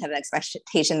want them to have the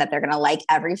expectation that they're going to like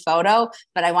every photo,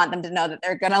 but I want them to know that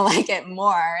they're going to like it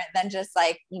more than just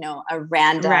like, a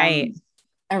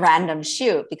random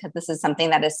shoot, because this is something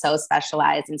that is so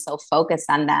specialized and so focused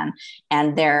on them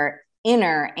and their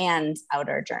inner and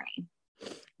outer journey.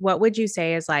 What would you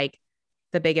say is like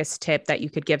the biggest tip that you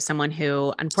could give someone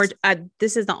who, unfortunately,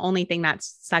 this is the only thing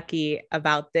that's sucky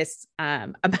about this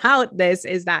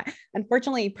is that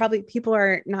unfortunately, probably people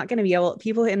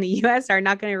in the US are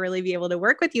not going to really be able to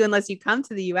work with you unless you come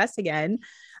to the US again.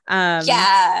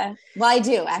 Yeah. Well, I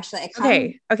do actually. I come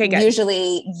okay, good.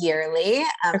 Usually yearly.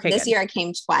 This year I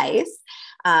came twice.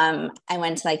 I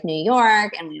went to like New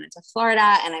York and we went to Florida,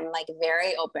 and I'm like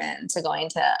very open to going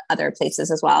to other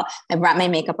places as well. I brought my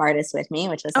makeup artist with me,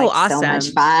 which was like awesome. So much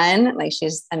fun. Like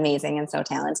she's amazing and so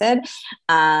talented.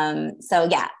 So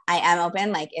yeah, I am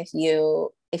open. Like if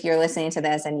you're listening to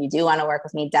this and you do want to work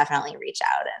with me, definitely reach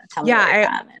out and tell me where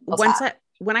you're from.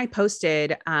 When I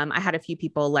posted, I had a few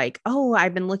people like, oh,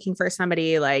 I've been looking for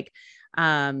somebody, like,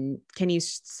 can you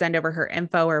send over her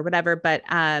info or whatever? But,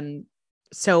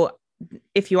 so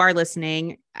if you are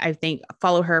listening, I think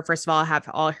follow her. First of all, I have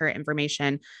all her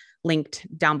information linked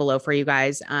down below for you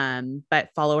guys. But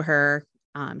follow her,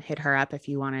 hit her up if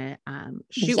you want to,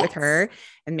 shoot with her,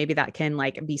 and maybe that can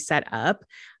like be set up.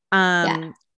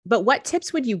 But what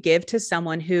tips would you give to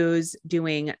someone who's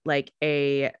doing like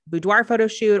a boudoir photo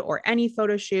shoot or any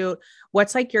photo shoot?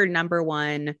 What's like your number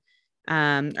one,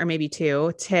 or maybe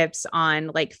two tips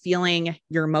on like feeling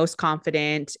your most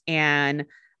confident and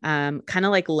kind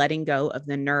of like letting go of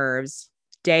the nerves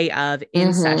day of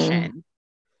in session?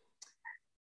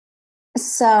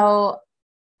 So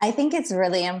I think it's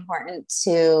really important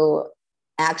to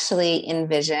actually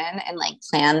envision and like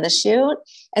plan the shoot,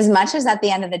 as much as at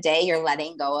the end of the day you're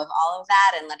letting go of all of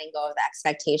that and letting go of the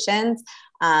expectations.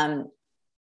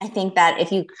 I think that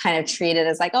if you kind of treat it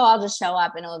as like, oh, I'll just show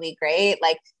up and it'll be great,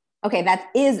 like, okay, that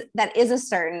is a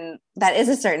certain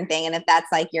thing, and if that's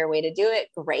like your way to do it,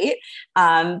 great.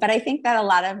 But I think that a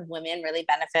lot of women really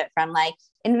benefit from like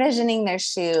envisioning their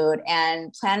shoot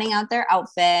and planning out their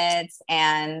outfits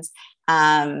and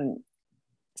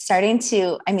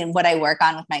what I work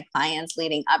on with my clients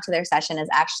leading up to their session is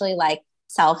actually like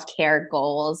self-care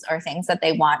goals or things that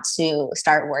they want to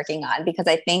start working on. Because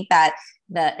I think that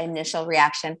the initial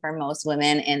reaction for most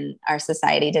women in our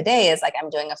society today is like, I'm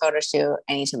doing a photo shoot,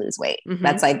 I need to lose weight.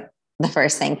 That's like the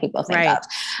first thing people think of.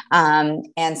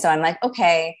 And so I'm like,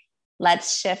 okay,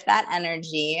 let's shift that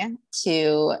energy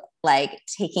to like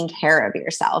taking care of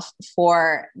yourself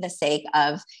for the sake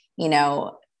of,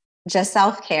 just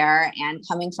self-care and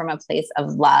coming from a place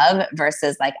of love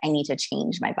versus like, I need to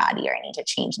change my body or I need to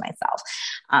change myself.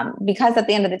 Because at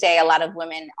the end of the day, a lot of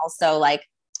women also like,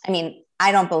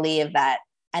 I don't believe that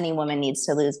any woman needs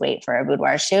to lose weight for a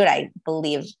boudoir shoot. I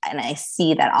believe and I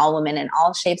see that all women in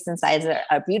all shapes and sizes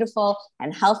are beautiful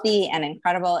and healthy and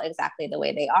incredible exactly the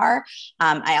way they are.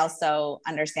 I also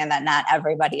understand that not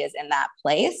everybody is in that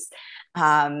place.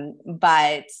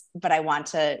 But I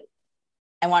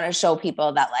want to show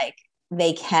people that like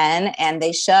they can and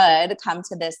they should come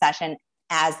to this session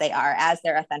as they are, as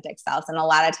their authentic selves. And a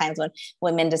lot of times when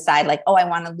women decide like, oh, I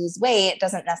want to lose weight, it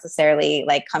doesn't necessarily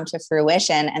like come to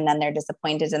fruition. And then they're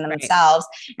disappointed in themselves.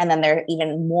 And then they're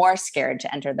even more scared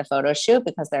to enter the photo shoot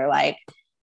because they're like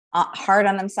hard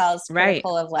on themselves,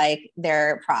 critical of like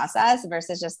their process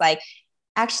versus just like,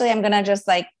 actually, I'm going to just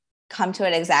like come to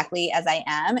it exactly as I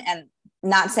am. And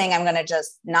not saying I'm going to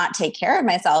just not take care of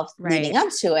myself leading up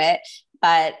to it,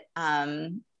 but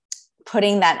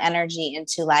putting that energy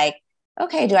into like,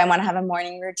 okay, do I want to have a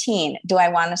morning routine? Do I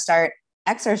want to start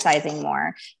exercising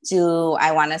more? Do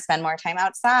I want to spend more time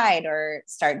outside or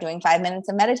start doing 5 minutes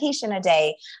of meditation a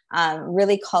day?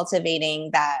 Really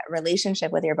cultivating that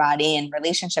relationship with your body and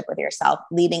relationship with yourself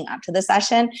leading up to the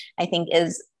session, I think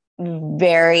is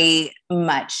very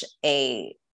much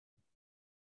a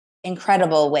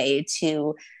incredible way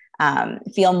to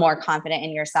feel more confident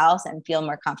in yourself and feel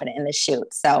more confident in the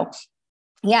shoot. So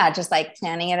yeah, just like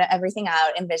planning everything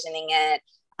out, envisioning it,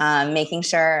 making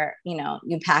sure,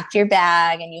 you packed your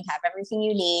bag and you have everything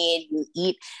you need. You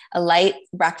eat a light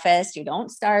breakfast. You don't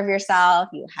starve yourself.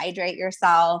 You hydrate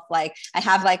yourself. Like I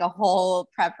have like a whole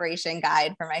preparation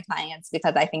guide for my clients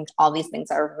because I think all these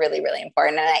things are really, really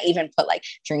important. And I even put like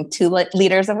drink 2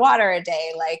 liters of water a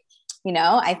day. Like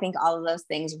I think all of those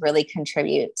things really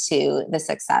contribute to the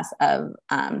success of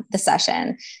the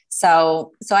session.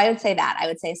 So I would say that. I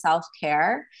would say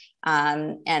self-care,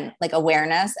 and like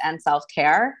awareness and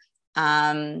self-care,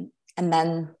 and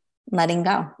then letting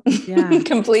go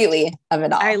completely of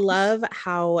it all. I love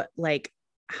how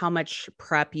much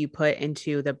prep you put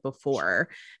into the before,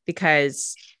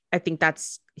 because I think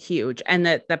that's huge. And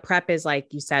the prep is, like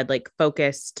you said, like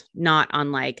focused, not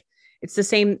on like, it's the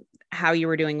same how you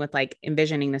were doing with like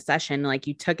envisioning the session. Like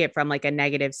you took it from like a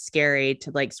negative, scary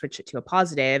to like switch it to a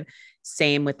positive.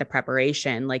 Same with the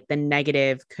preparation. Like the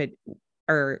negative could,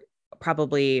 or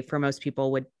probably for most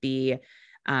people would be,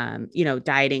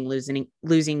 dieting,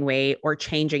 losing weight, or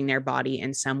changing their body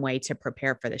in some way to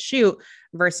prepare for the shoot,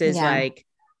 versus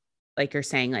like you're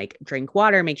saying, like drink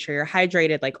water, make sure you're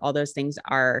hydrated. Like all those things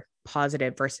are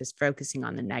positive versus focusing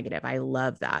on the negative. I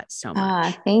love that so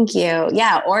much. Thank you.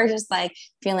 Yeah. Or just like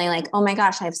feeling like, oh my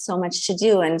gosh, I have so much to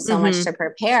do and so much to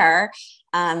prepare,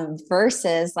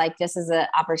 versus like, this is an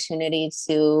opportunity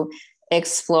to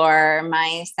explore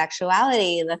my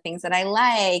sexuality, the things that I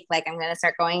like I'm going to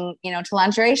start going, to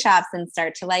lingerie shops and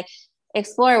start to like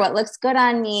explore what looks good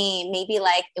on me. Maybe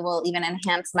like it will even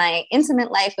enhance my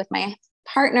intimate life with my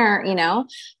partner,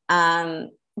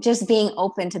 just being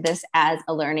open to this as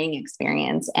a learning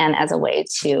experience and as a way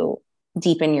to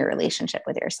deepen your relationship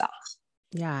with yourself.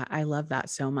 Yeah, I love that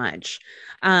so much.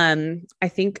 I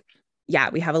think,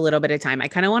 we have a little bit of time. I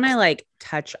kind of want to like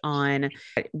touch on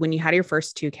when you had your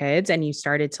first two kids and you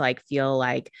started to like feel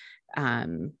like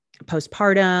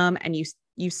postpartum, and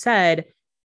you said,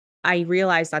 I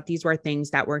realized that these were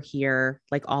things that were here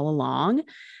like all along.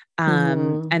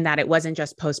 And that it wasn't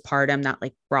just postpartum that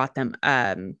like brought them,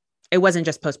 it wasn't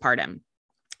just postpartum,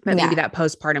 but maybe that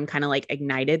postpartum kind of like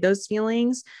ignited those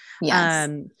feelings. Yes.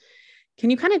 Can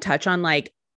you kind of touch on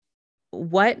like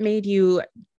what made you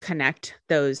connect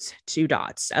those two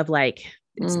dots of like,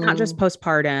 it's not just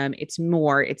postpartum, it's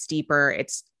more, it's deeper,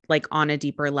 it's like on a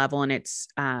deeper level, and it's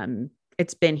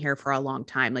been here for a long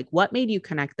time. Like what made you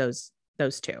connect those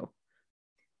two?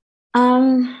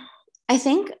 I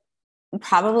think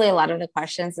probably a lot of the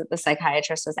questions that the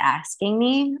psychiatrist was asking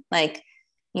me, like,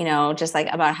 just like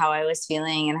about how I was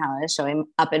feeling and how I was showing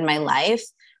up in my life.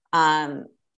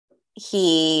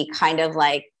 He kind of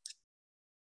like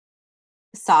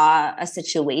saw a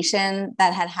situation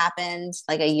that had happened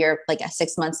like a year, like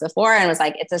 6 months before, and was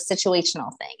like, it's a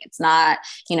situational thing. It's not,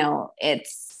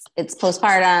 it's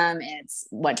postpartum. It's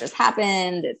what just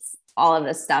happened. It's all of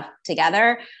this stuff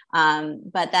together.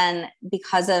 But then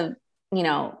because of,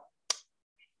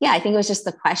 I think it was just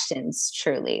the questions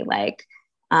truly like,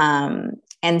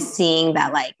 and seeing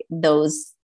that like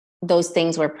those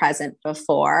things were present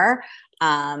before.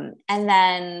 And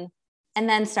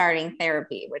then starting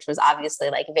therapy, which was obviously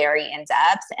like very in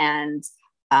depth, and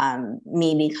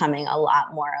me becoming a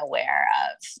lot more aware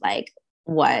of like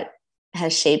what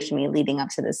has shaped me leading up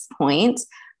to this point.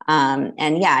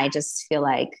 I just feel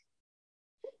like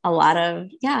a lot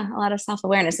of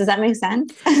self-awareness. Does that make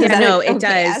sense? Yeah, no, it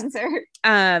does.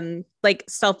 Like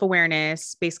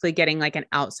self-awareness, basically getting like an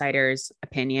outsider's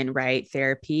opinion, right?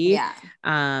 Therapy. Yeah.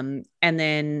 And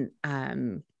then,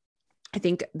 I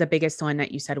think the biggest one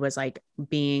that you said was like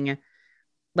being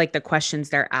like the questions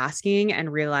they're asking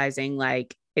and realizing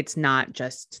like, it's not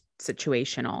just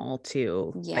situational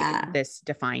to like this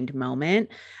defined moment.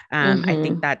 I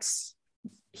think that's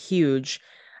huge,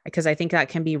 because I think that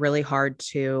can be really hard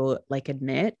to like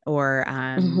admit, or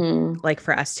like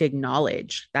for us to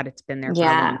acknowledge that it's been there for a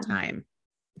long time.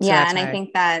 So and I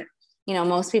think that,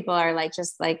 most people are like,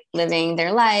 just like living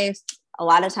their life a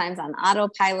lot of times on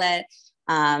autopilot.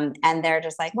 And they're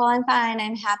just like, well, I'm fine.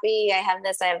 I'm happy. I have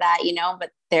this, I have that, but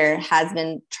there has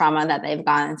been trauma that they've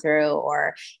gone through,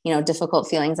 or, difficult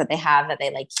feelings that they have that they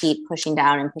like keep pushing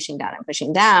down and pushing down and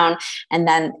pushing down. And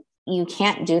then you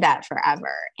can't do that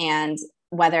forever. And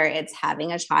whether it's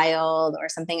having a child or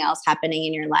something else happening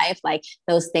in your life, like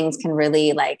those things can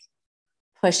really like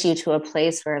push you to a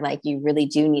place where like you really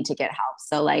do need to get help.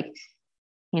 So like,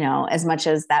 as much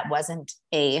as that wasn't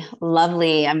a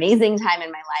lovely, amazing time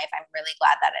in my life, I'm really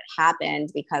glad that it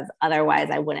happened, because otherwise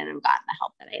I wouldn't have gotten the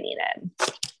help that I needed.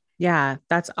 Yeah,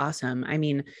 that's awesome. I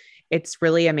mean, it's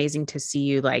really amazing to see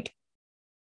you like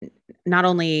not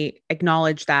only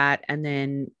acknowledge that, and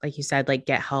then, like you said, like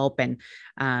get help and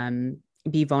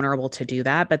be vulnerable to do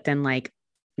that, but then like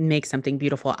make something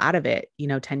beautiful out of it,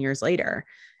 10 years later.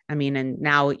 I mean, and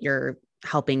now you're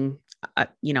helping,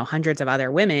 hundreds of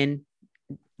other women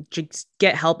just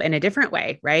get help in a different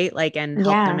way. Right. Like, and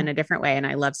help them in a different way. And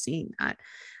I love seeing that.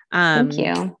 Thank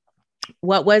you.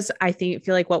 What was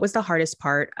the hardest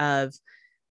part of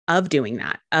of doing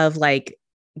that, of like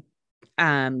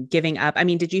giving up? I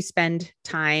mean, did you spend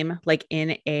time like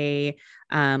in a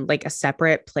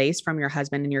separate place from your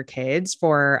husband and your kids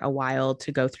for a while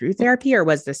to go through therapy, or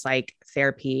was this like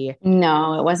therapy?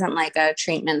 No, it wasn't like a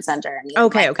treatment center or anything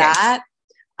Okay. that.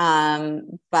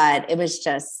 But it was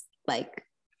just like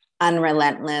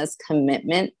unrelentless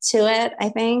commitment to it, I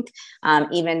think.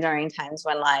 Even during times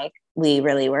when like we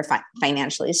really were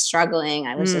financially struggling,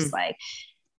 I was just like,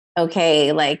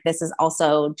 okay, like this is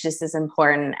also just as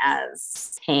important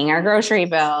as paying our grocery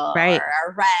bill Right. or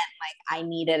our rent. Like I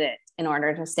needed it in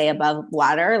order to stay above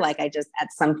water. Like I just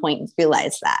at some point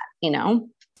realized that,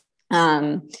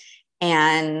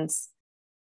 and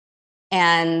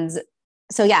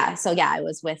so yeah, I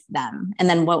was with them. And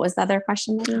then what was the other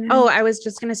question that you had? Oh, I was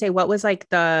just gonna say, what was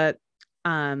the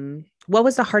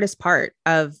hardest part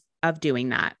of doing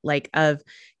that? Like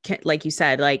like you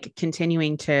said, like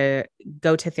continuing to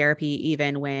go to therapy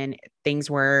even when things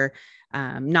were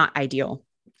not ideal,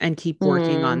 and keep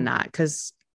working on that.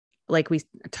 Because like we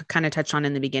kind of touched on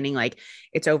in the beginning, like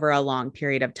it's over a long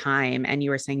period of time, and you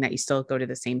were saying that you still go to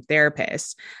the same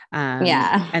therapist.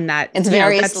 And that it's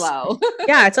very slow.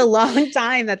 Yeah, it's a long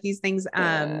time that these things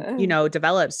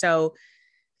develop. So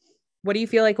what do you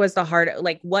feel like was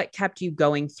what kept you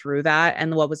going through that,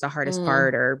 and what was the hardest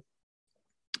part? Or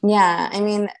yeah, I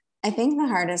mean, I think the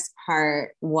hardest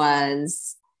part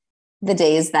was the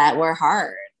days that were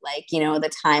hard. Like,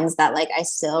 the times that like I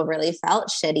still really felt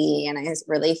shitty, and I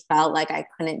really felt like I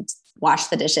couldn't wash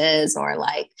the dishes or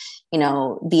like,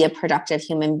 be a productive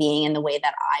human being in the way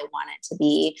that I wanted to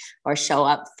be, or show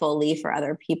up fully for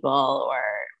other people or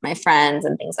my friends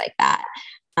and things like that.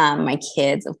 My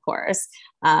kids, of course.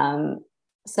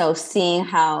 So seeing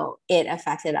how it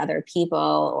affected other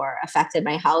people or affected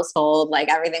my household, like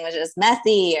everything was just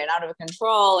messy and out of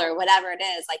control or whatever it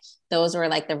is, like those were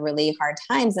like the really hard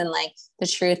times. And like the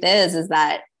truth is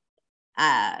that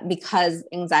because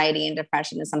anxiety and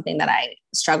depression is something that I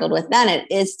struggled with then, it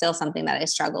is still something that I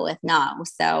struggle with now.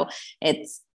 So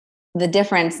it's the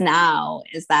difference now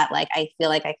is that like I feel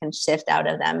like I can shift out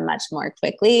of them much more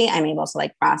quickly. I'm able to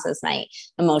like process my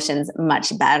emotions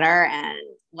much better and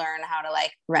learn how to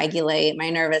like regulate my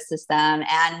nervous system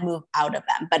and move out of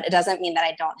them. But it doesn't mean that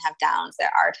I don't have downs. There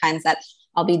are times that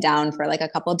I'll be down for like a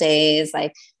couple days,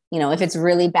 like, if it's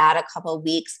really bad, a couple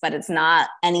weeks, but it's not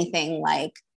anything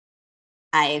like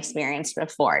I experienced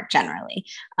before generally.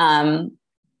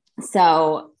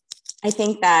 So I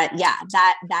think that,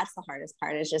 that's the hardest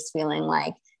part, is just feeling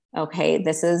like, okay,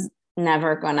 this is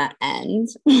never going to end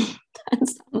at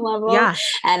some level. Yeah.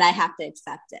 And I have to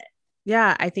accept it.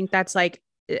 Yeah. I think that's like,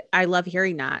 I love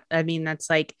hearing that. I mean, that's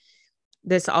like,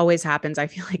 this always happens. I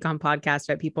feel like on podcasts,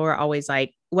 but people are always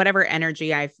like, whatever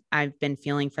energy I've been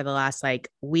feeling for the last like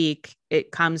week, it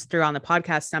comes through on the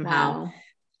podcast somehow.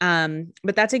 Wow.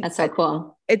 But that's so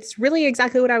cool. It's really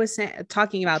exactly what I was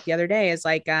talking about the other day, is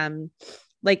like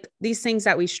these things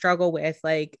that we struggle with,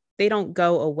 like they don't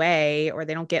go away, or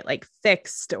they don't get like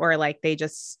fixed, or like they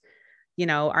just,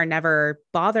 are never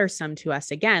bothersome to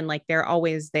us again. Like they're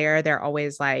always there. They're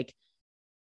always like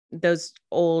those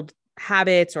old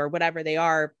habits or whatever they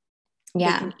are.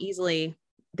 Yeah.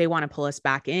 They want to pull us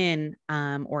back in,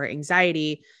 or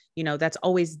anxiety, that's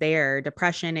always there.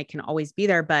 Depression, it can always be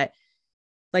there. But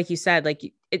like you said,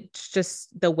 like it's just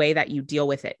the way that you deal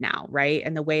with it now. Right.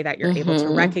 And the way that you're able to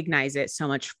recognize it so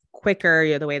much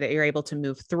quicker, the way that you're able to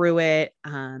move through it.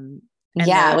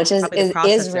 Which is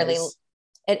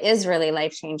really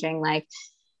life-changing. Like,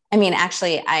 I mean,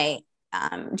 actually I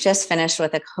just finished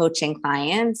with a coaching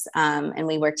client, and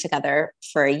we worked together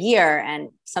for a year, and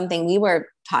something we were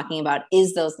talking about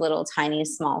is those little tiny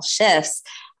small shifts,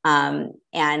 and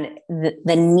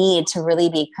the need to really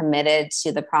be committed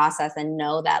to the process and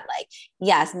know that like,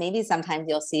 yes, maybe sometimes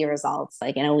you'll see results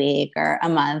like in a week or a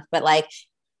month, but like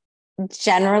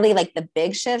generally like the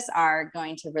big shifts are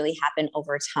going to really happen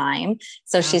over time.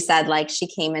 So she said like she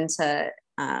came into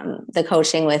the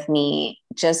coaching with me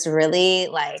just really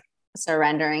like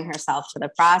surrendering herself to the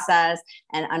process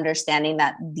and understanding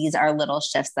that these are little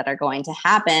shifts that are going to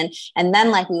happen. And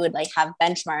then like we would like have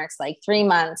benchmarks like 3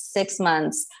 months, 6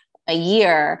 months, a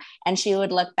year. And she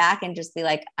would look back and just be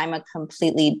like, I'm a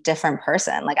completely different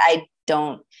person. Like I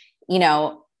don't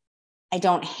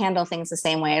handle things the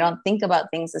same way. I don't think about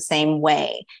things the same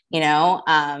way,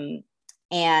 and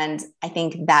I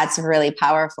think that's really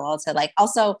powerful to like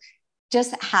also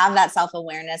just have that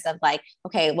self-awareness of like,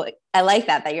 okay, I like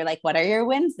that you're like, what are your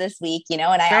wins this week? And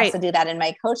I also do that in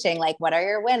my coaching. Like, what are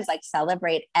your wins? Like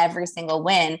celebrate every single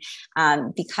win.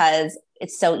 Because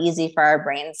it's so easy for our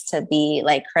brains to be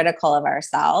like critical of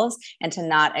ourselves and to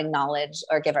not acknowledge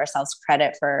or give ourselves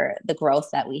credit for the growth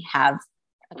that we have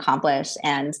accomplished.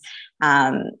 And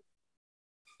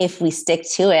if we stick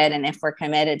to it and if we're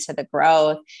committed to the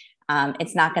growth,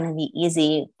 it's not going to be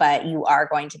easy, but you are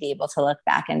going to be able to look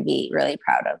back and be really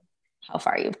proud of how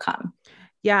far you've come.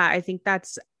 Yeah, I think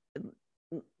that's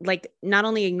like not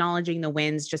only acknowledging the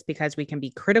wins just because we can be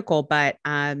critical, but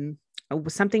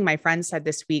something my friend said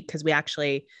this week, because we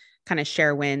actually kind of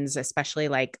share wins, especially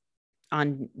like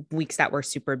on weeks that we're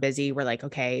super busy. We're like,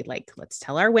 okay, like let's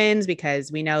tell our wins,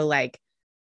 because we know like,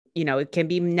 it can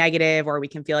be negative or we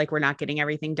can feel like we're not getting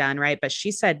everything done. Right. But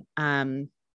she said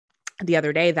the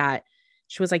other day that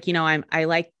she was like, I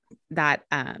like that.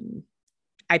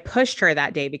 I pushed her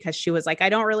that day because she was like, I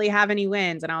don't really have any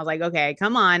wins. And I was like, okay,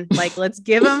 come on, like, let's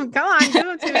give them, come on, give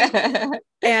them to me.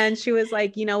 And she was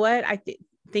like, you know what?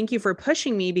 Thank you for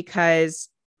pushing me, because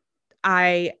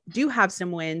I do have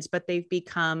some wins, but they've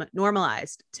become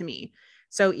normalized to me.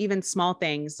 So even small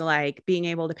things like being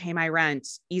able to pay my rent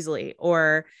easily,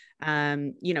 or,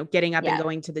 getting up and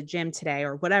going to the gym today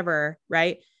or whatever,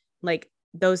 right? Like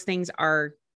those things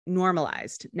are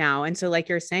normalized now. And so like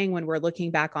you're saying, when we're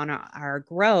looking back on our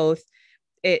growth,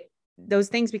 those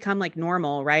things become like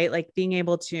normal, right? Like being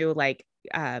able to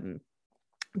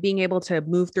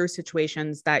move through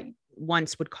situations that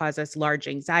once would cause us large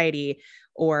anxiety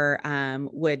or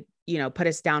would, put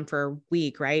us down for a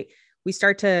week, right?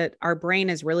 Our brain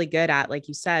is really good at, like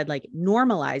you said, like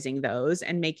normalizing those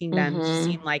and making them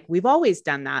seem like we've always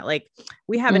done that. Like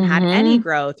we haven't had any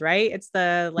growth, right? It's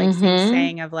the same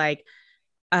saying of like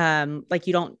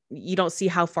you don't see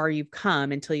how far you've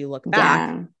come until you look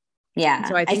back. Yeah.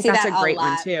 So I think that's a great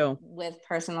one too with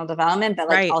personal development, but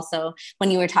like also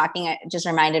when you were talking, it just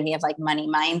reminded me of like money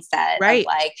mindset, right? Of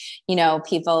like,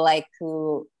 people like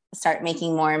who start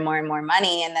making more and more and more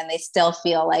money, and then they still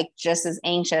feel like just as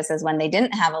anxious as when they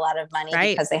didn't have a lot of money,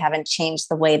 because they haven't changed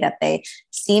the way that they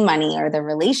see money or the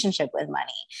relationship with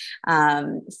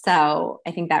money. So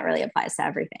I think that really applies to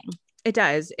everything. It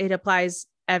does. It applies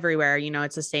everywhere.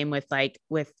 It's the same with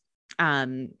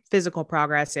physical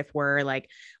progress. If we're like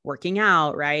working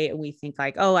out, right, we think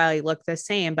like, oh, I look the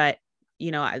same, but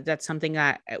that's something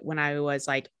that when I was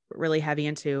like really heavy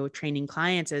into training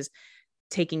clients is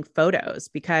taking photos,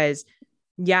 because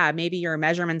maybe your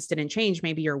measurements didn't change,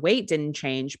 maybe your weight didn't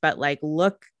change, but like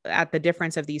look at the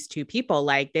difference of these two people,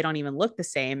 like they don't even look the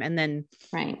same. And then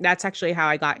that's actually how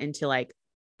I got into like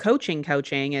coaching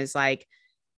is like,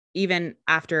 even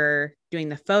after doing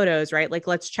the photos, right? Like,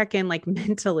 let's check in like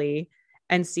mentally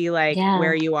and see like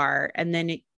where you are. And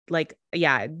then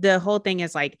the whole thing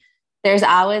is like,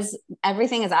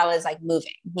 everything is always like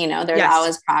moving, there's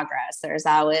always progress.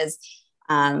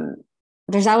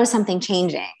 There's always something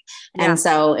changing. And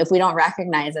so if we don't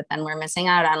recognize it, then we're missing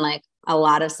out on like a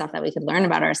lot of stuff that we could learn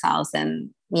about ourselves,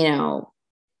 and,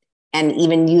 and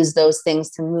even use those things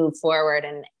to move forward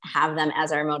and have them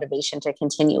as our motivation to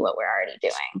continue what we're already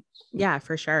doing. Yeah,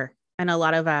 for sure. And a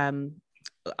lot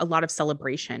of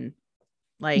celebration,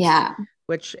 like,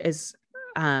 which is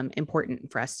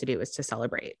important for us to do, is to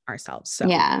celebrate ourselves. So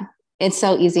it's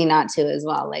so easy not to as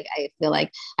well. Like, I feel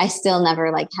like I still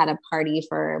never like had a party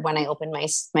for when I opened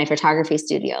my photography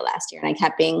studio last year. And I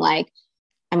kept being like,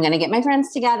 I'm going to get my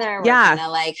friends together. We're going to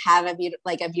like have a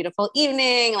beautiful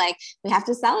evening. Like we have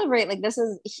to celebrate. Like, this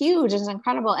is huge. It's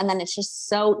incredible. And then it's just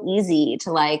so easy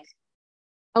to like,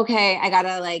 okay, I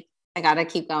gotta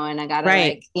keep going. I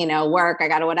gotta work. I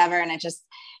gotta whatever. And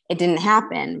it didn't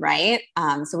happen. Right.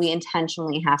 So we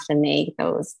intentionally have to make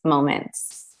those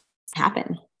moments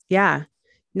happen. Yeah.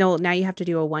 No, now you have to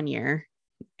do a 1 year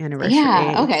anniversary.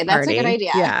 Yeah. Okay. That's party. A good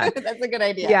idea. Yeah. That's a good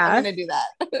idea. Yeah. I'm going to do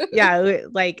that. Yeah.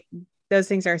 Like those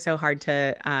things are so hard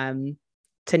to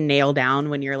nail down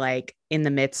when you're like in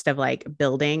the midst of like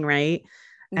building. Right.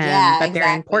 But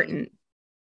they're important.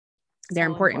 They're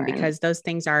important because those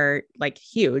things are like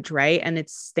huge. Right. And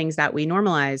it's things that we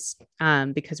normalize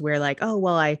because we're like, oh,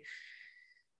 well, I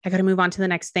got to move on to the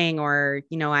next thing, or,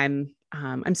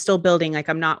 I'm still building, like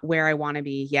I'm not where I want to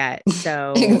be yet.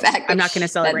 So I'm not going to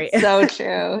celebrate. That's so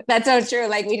true. That's so true.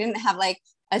 Like we didn't have like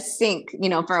a sink,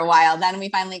 for a while. Then we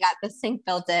finally got the sink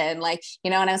built in, like,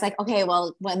 and I was like, okay,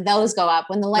 well, when those go up,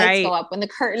 when the lights go up, when the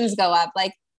curtains go up,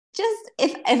 like just,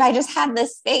 if I just had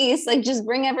this space, like just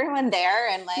bring everyone there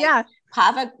and like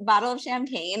pop a bottle of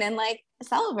champagne and like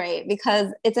celebrate, because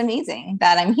it's amazing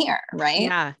that I'm here. Right.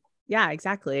 Yeah. Yeah,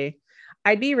 exactly.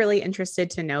 I'd be really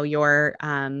interested to know your,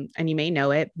 and you may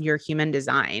know it, your human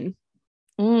design.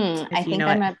 I think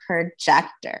I'm a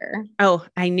projector. Oh,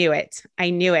 I knew it.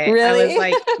 I knew it. Really? I was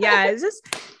like, yeah, it's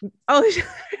just, oh,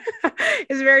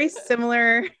 it's very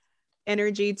similar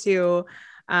energy to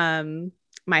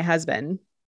my husband.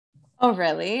 Oh,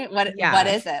 really? What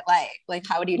is it like? Like,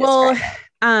 how would you Well,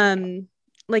 describe it?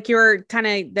 Like you're kind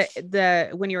of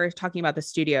the when you were talking about the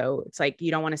studio, it's like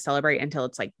you don't want to celebrate until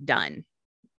it's like done.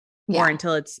 Yeah. Or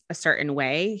until it's a certain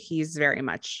way. He's very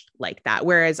much like that.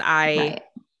 Whereas I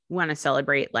want to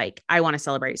celebrate, like I want to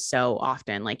celebrate so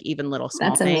often, like even little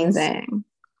small things. Amazing.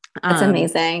 That's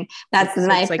amazing. That's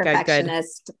my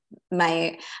perfectionist.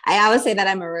 I always say that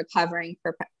I'm a recovering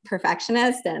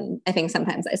perfectionist, and I think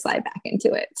sometimes I slide back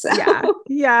into it. So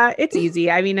yeah, it's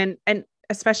easy. I mean, and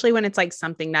especially when it's like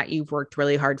something that you've worked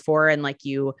really hard for, and like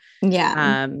you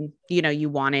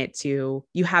want it to,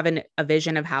 you have a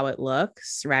vision of how it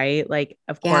looks, right? Like,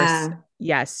 of course,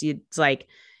 yes, it's like,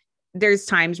 there's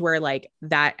times where like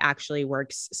that actually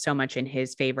works so much in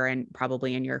his favor and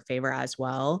probably in your favor as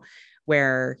well,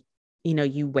 where,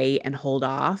 you wait and hold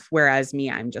off. Whereas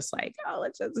me, I'm just like, oh,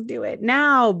 let's just do it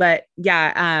now. But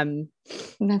yeah,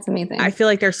 that's amazing. I feel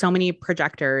like there's so many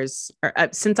projectors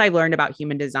since I learned about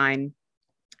human design.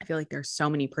 I feel like there's so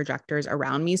many projectors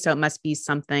around me. So it must be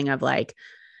something of like,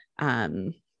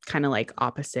 kind of like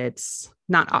opposites,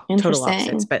 not total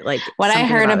opposites, but like what I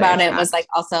heard about it was like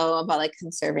also about like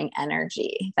conserving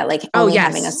energy, that like only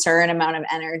having a certain amount of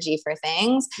energy for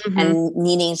things and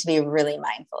needing to be really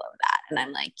mindful of that. And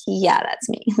I'm like, yeah, that's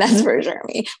me. That's for sure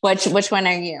me. Which one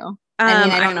are you? I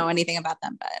mean, I don't know anything about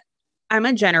them, but I'm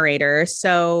a generator.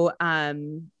 So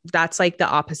that's like the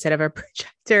opposite of a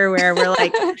projector, where we're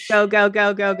like, go, go,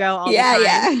 go, go, go all the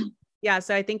time. Yeah.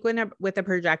 So I think with a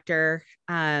projector,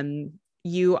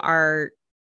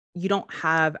 you don't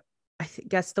have, I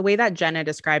guess the way that Jenna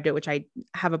described it, which I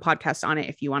have a podcast on it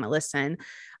if you want to listen.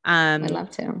 I'd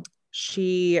love to.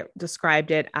 She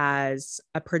described it as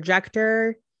a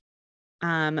projector.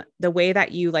 The way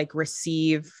that you like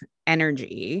receive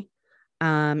energy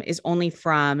is only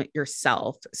from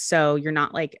yourself. So you're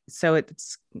not like, so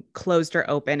it's closed or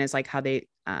open is like how they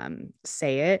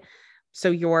say it. So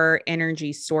your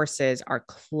energy sources are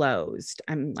closed.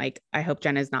 I'm like, I hope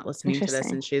Jenna's not listening to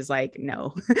this and she's like,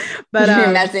 no, but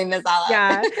you're messing this all up.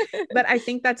 Yeah. But I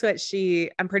think that's what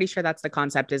I'm pretty sure that's the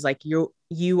concept, is like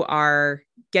you are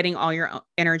getting all your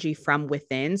energy from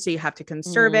within. So you have to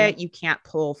conserve it. You can't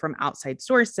pull from outside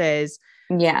sources.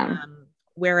 Yeah.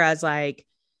 Whereas like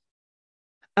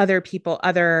other people,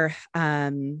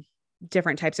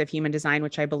 different types of human design,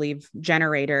 which I believe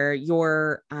generator,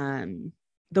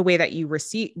 the way that you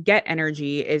get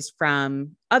energy is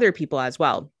from other people as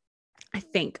well. I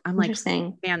think I'm like,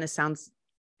 man, this sounds.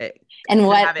 And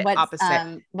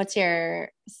what's your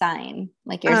sign?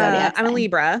 Like your zodiac sign? I'm a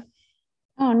Libra.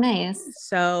 Oh, nice.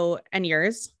 So, and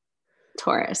yours?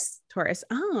 Taurus.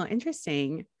 Oh,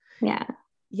 interesting. Yeah.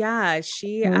 Yeah.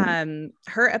 She,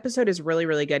 her episode is really,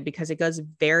 really good because it goes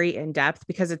very in depth,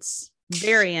 because it's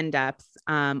very in depth.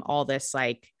 All this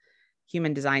like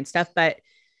human design stuff, but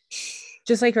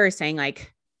just like we were saying,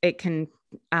 like it can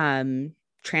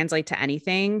translate to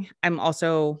anything. I'm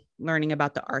also learning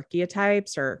about the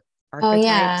archetypes or archetypes. Oh,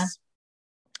 yeah.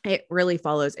 It really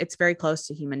follows. It's very close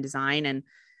to human design, and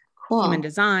human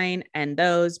design, and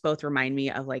those both remind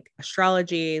me of like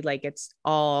astrology. Like it's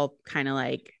all kind of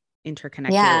like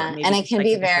interconnected. Yeah, and it can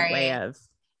be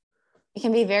it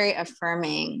can be very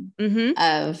affirming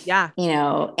of,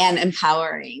 and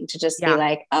empowering to just be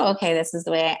like, oh, okay, this is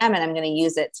the way I am, and I'm going to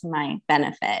use it to my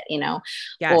benefit,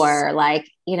 or like,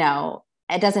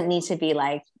 it doesn't need to be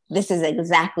like, this is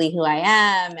exactly who I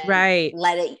am.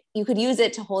 And you could use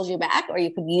it to hold you back, or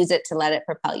you could use it to let it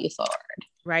propel you forward.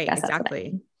 Right.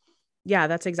 Exactly. Yeah.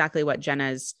 That's exactly what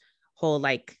Jenna's whole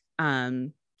like,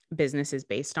 business is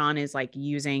based on, is like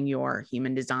using your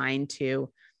human design to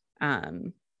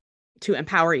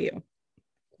empower you.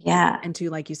 Yeah. And to,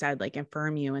 like you said, like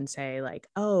affirm you and say like,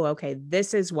 oh, okay,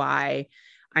 this is why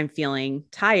I'm feeling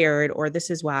tired, or this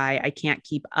is why I can't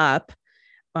keep up.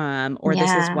 Or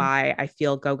this is why I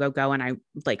feel go, go, go. And I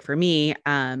like, for me,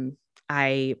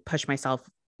 I push myself,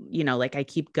 like I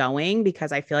keep going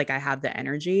because I feel like I have the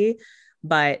energy,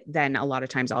 but then a lot of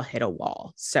times I'll hit a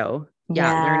wall. So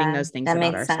learning those things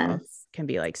about ourselves can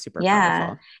be like super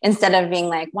powerful. Instead of being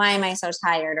like, why am I so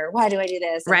tired? Or why do I do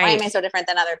this? And why am I so different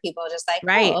than other people? Just like,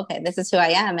 oh, okay, this is who I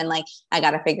am. And like, I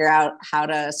got to figure out how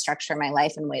to structure my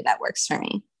life in a way that works for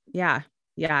me. Yeah.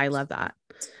 Yeah. I love that.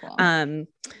 Cool.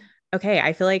 Okay.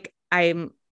 I feel like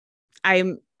I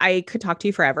could talk to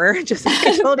you forever. Just like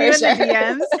I told you in the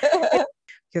DMs,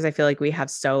 because I feel like we have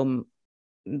so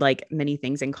like many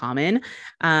things in common.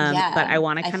 But I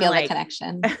want to kind of feel the like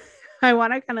connection. I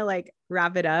want to kind of like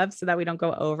wrap it up so that we don't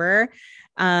go over.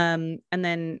 And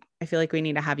then I feel like we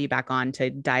need to have you back on to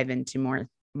dive into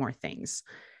more things.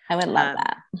 I would love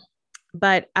that.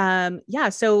 But yeah,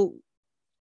 so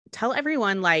tell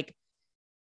everyone like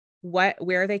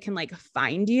where they can like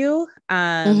find you,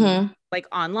 like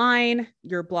online,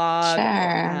 your blog,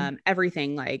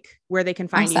 everything, like where they can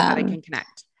find you, how they can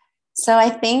connect. So I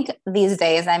think these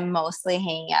days I'm mostly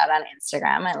hanging out on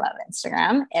Instagram. I love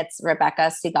Instagram. It's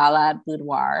Rebecca Sigala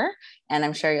Boudoir, and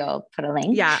I'm sure you'll put a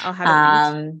link. Yeah, I'll have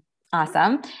it linked.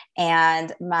 Awesome.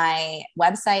 And my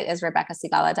website is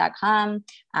rebeccasigala.com.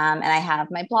 And I have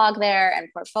my blog there and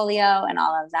portfolio and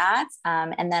all of that.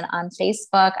 And then on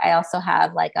Facebook, I also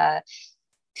have like a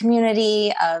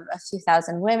community of a few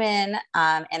thousand women.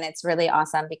 And it's really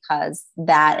awesome because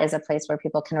that is a place where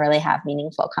people can really have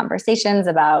meaningful conversations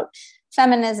about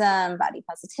feminism, body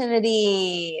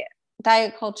positivity,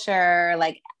 diet culture,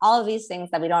 like all of these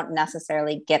things that we don't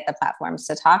necessarily get the platforms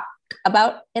to talk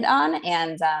about it on,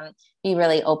 and be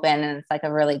really open. And it's like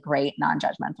a really great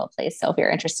non-judgmental place. So if you're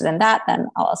interested in that, then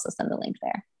I'll also send the link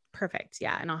there. Perfect.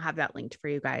 Yeah. And I'll have that linked for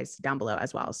you guys down below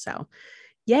as well. So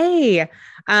yay.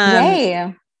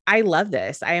 Yay. I love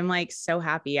this. I am like so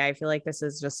happy. I feel like this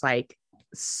is just like,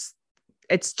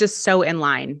 it's just so in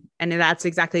line. And that's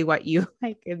exactly what you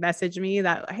like messaged me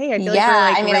that, hey, I feel like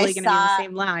we're like really going to be in the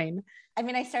same line. I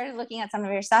mean, I started looking at some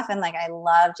of your stuff and like, I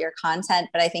loved your content,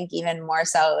 but I think even more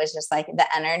so, it was just like the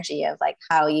energy of like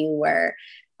how you were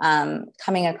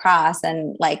coming across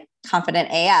and like confident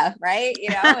AF, right? You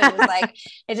know, it was like,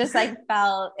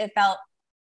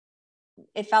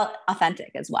 it felt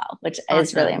authentic as well, which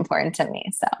is really important to me.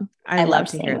 So I love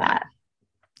to hear that.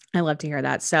 I love to hear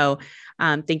that. So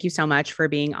thank you so much for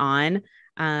being on.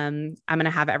 I'm going to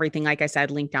have everything, like I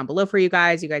said, linked down below for you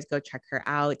guys. You guys go check her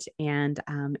out. And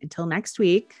until next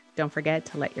week, don't forget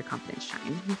to let your confidence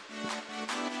shine.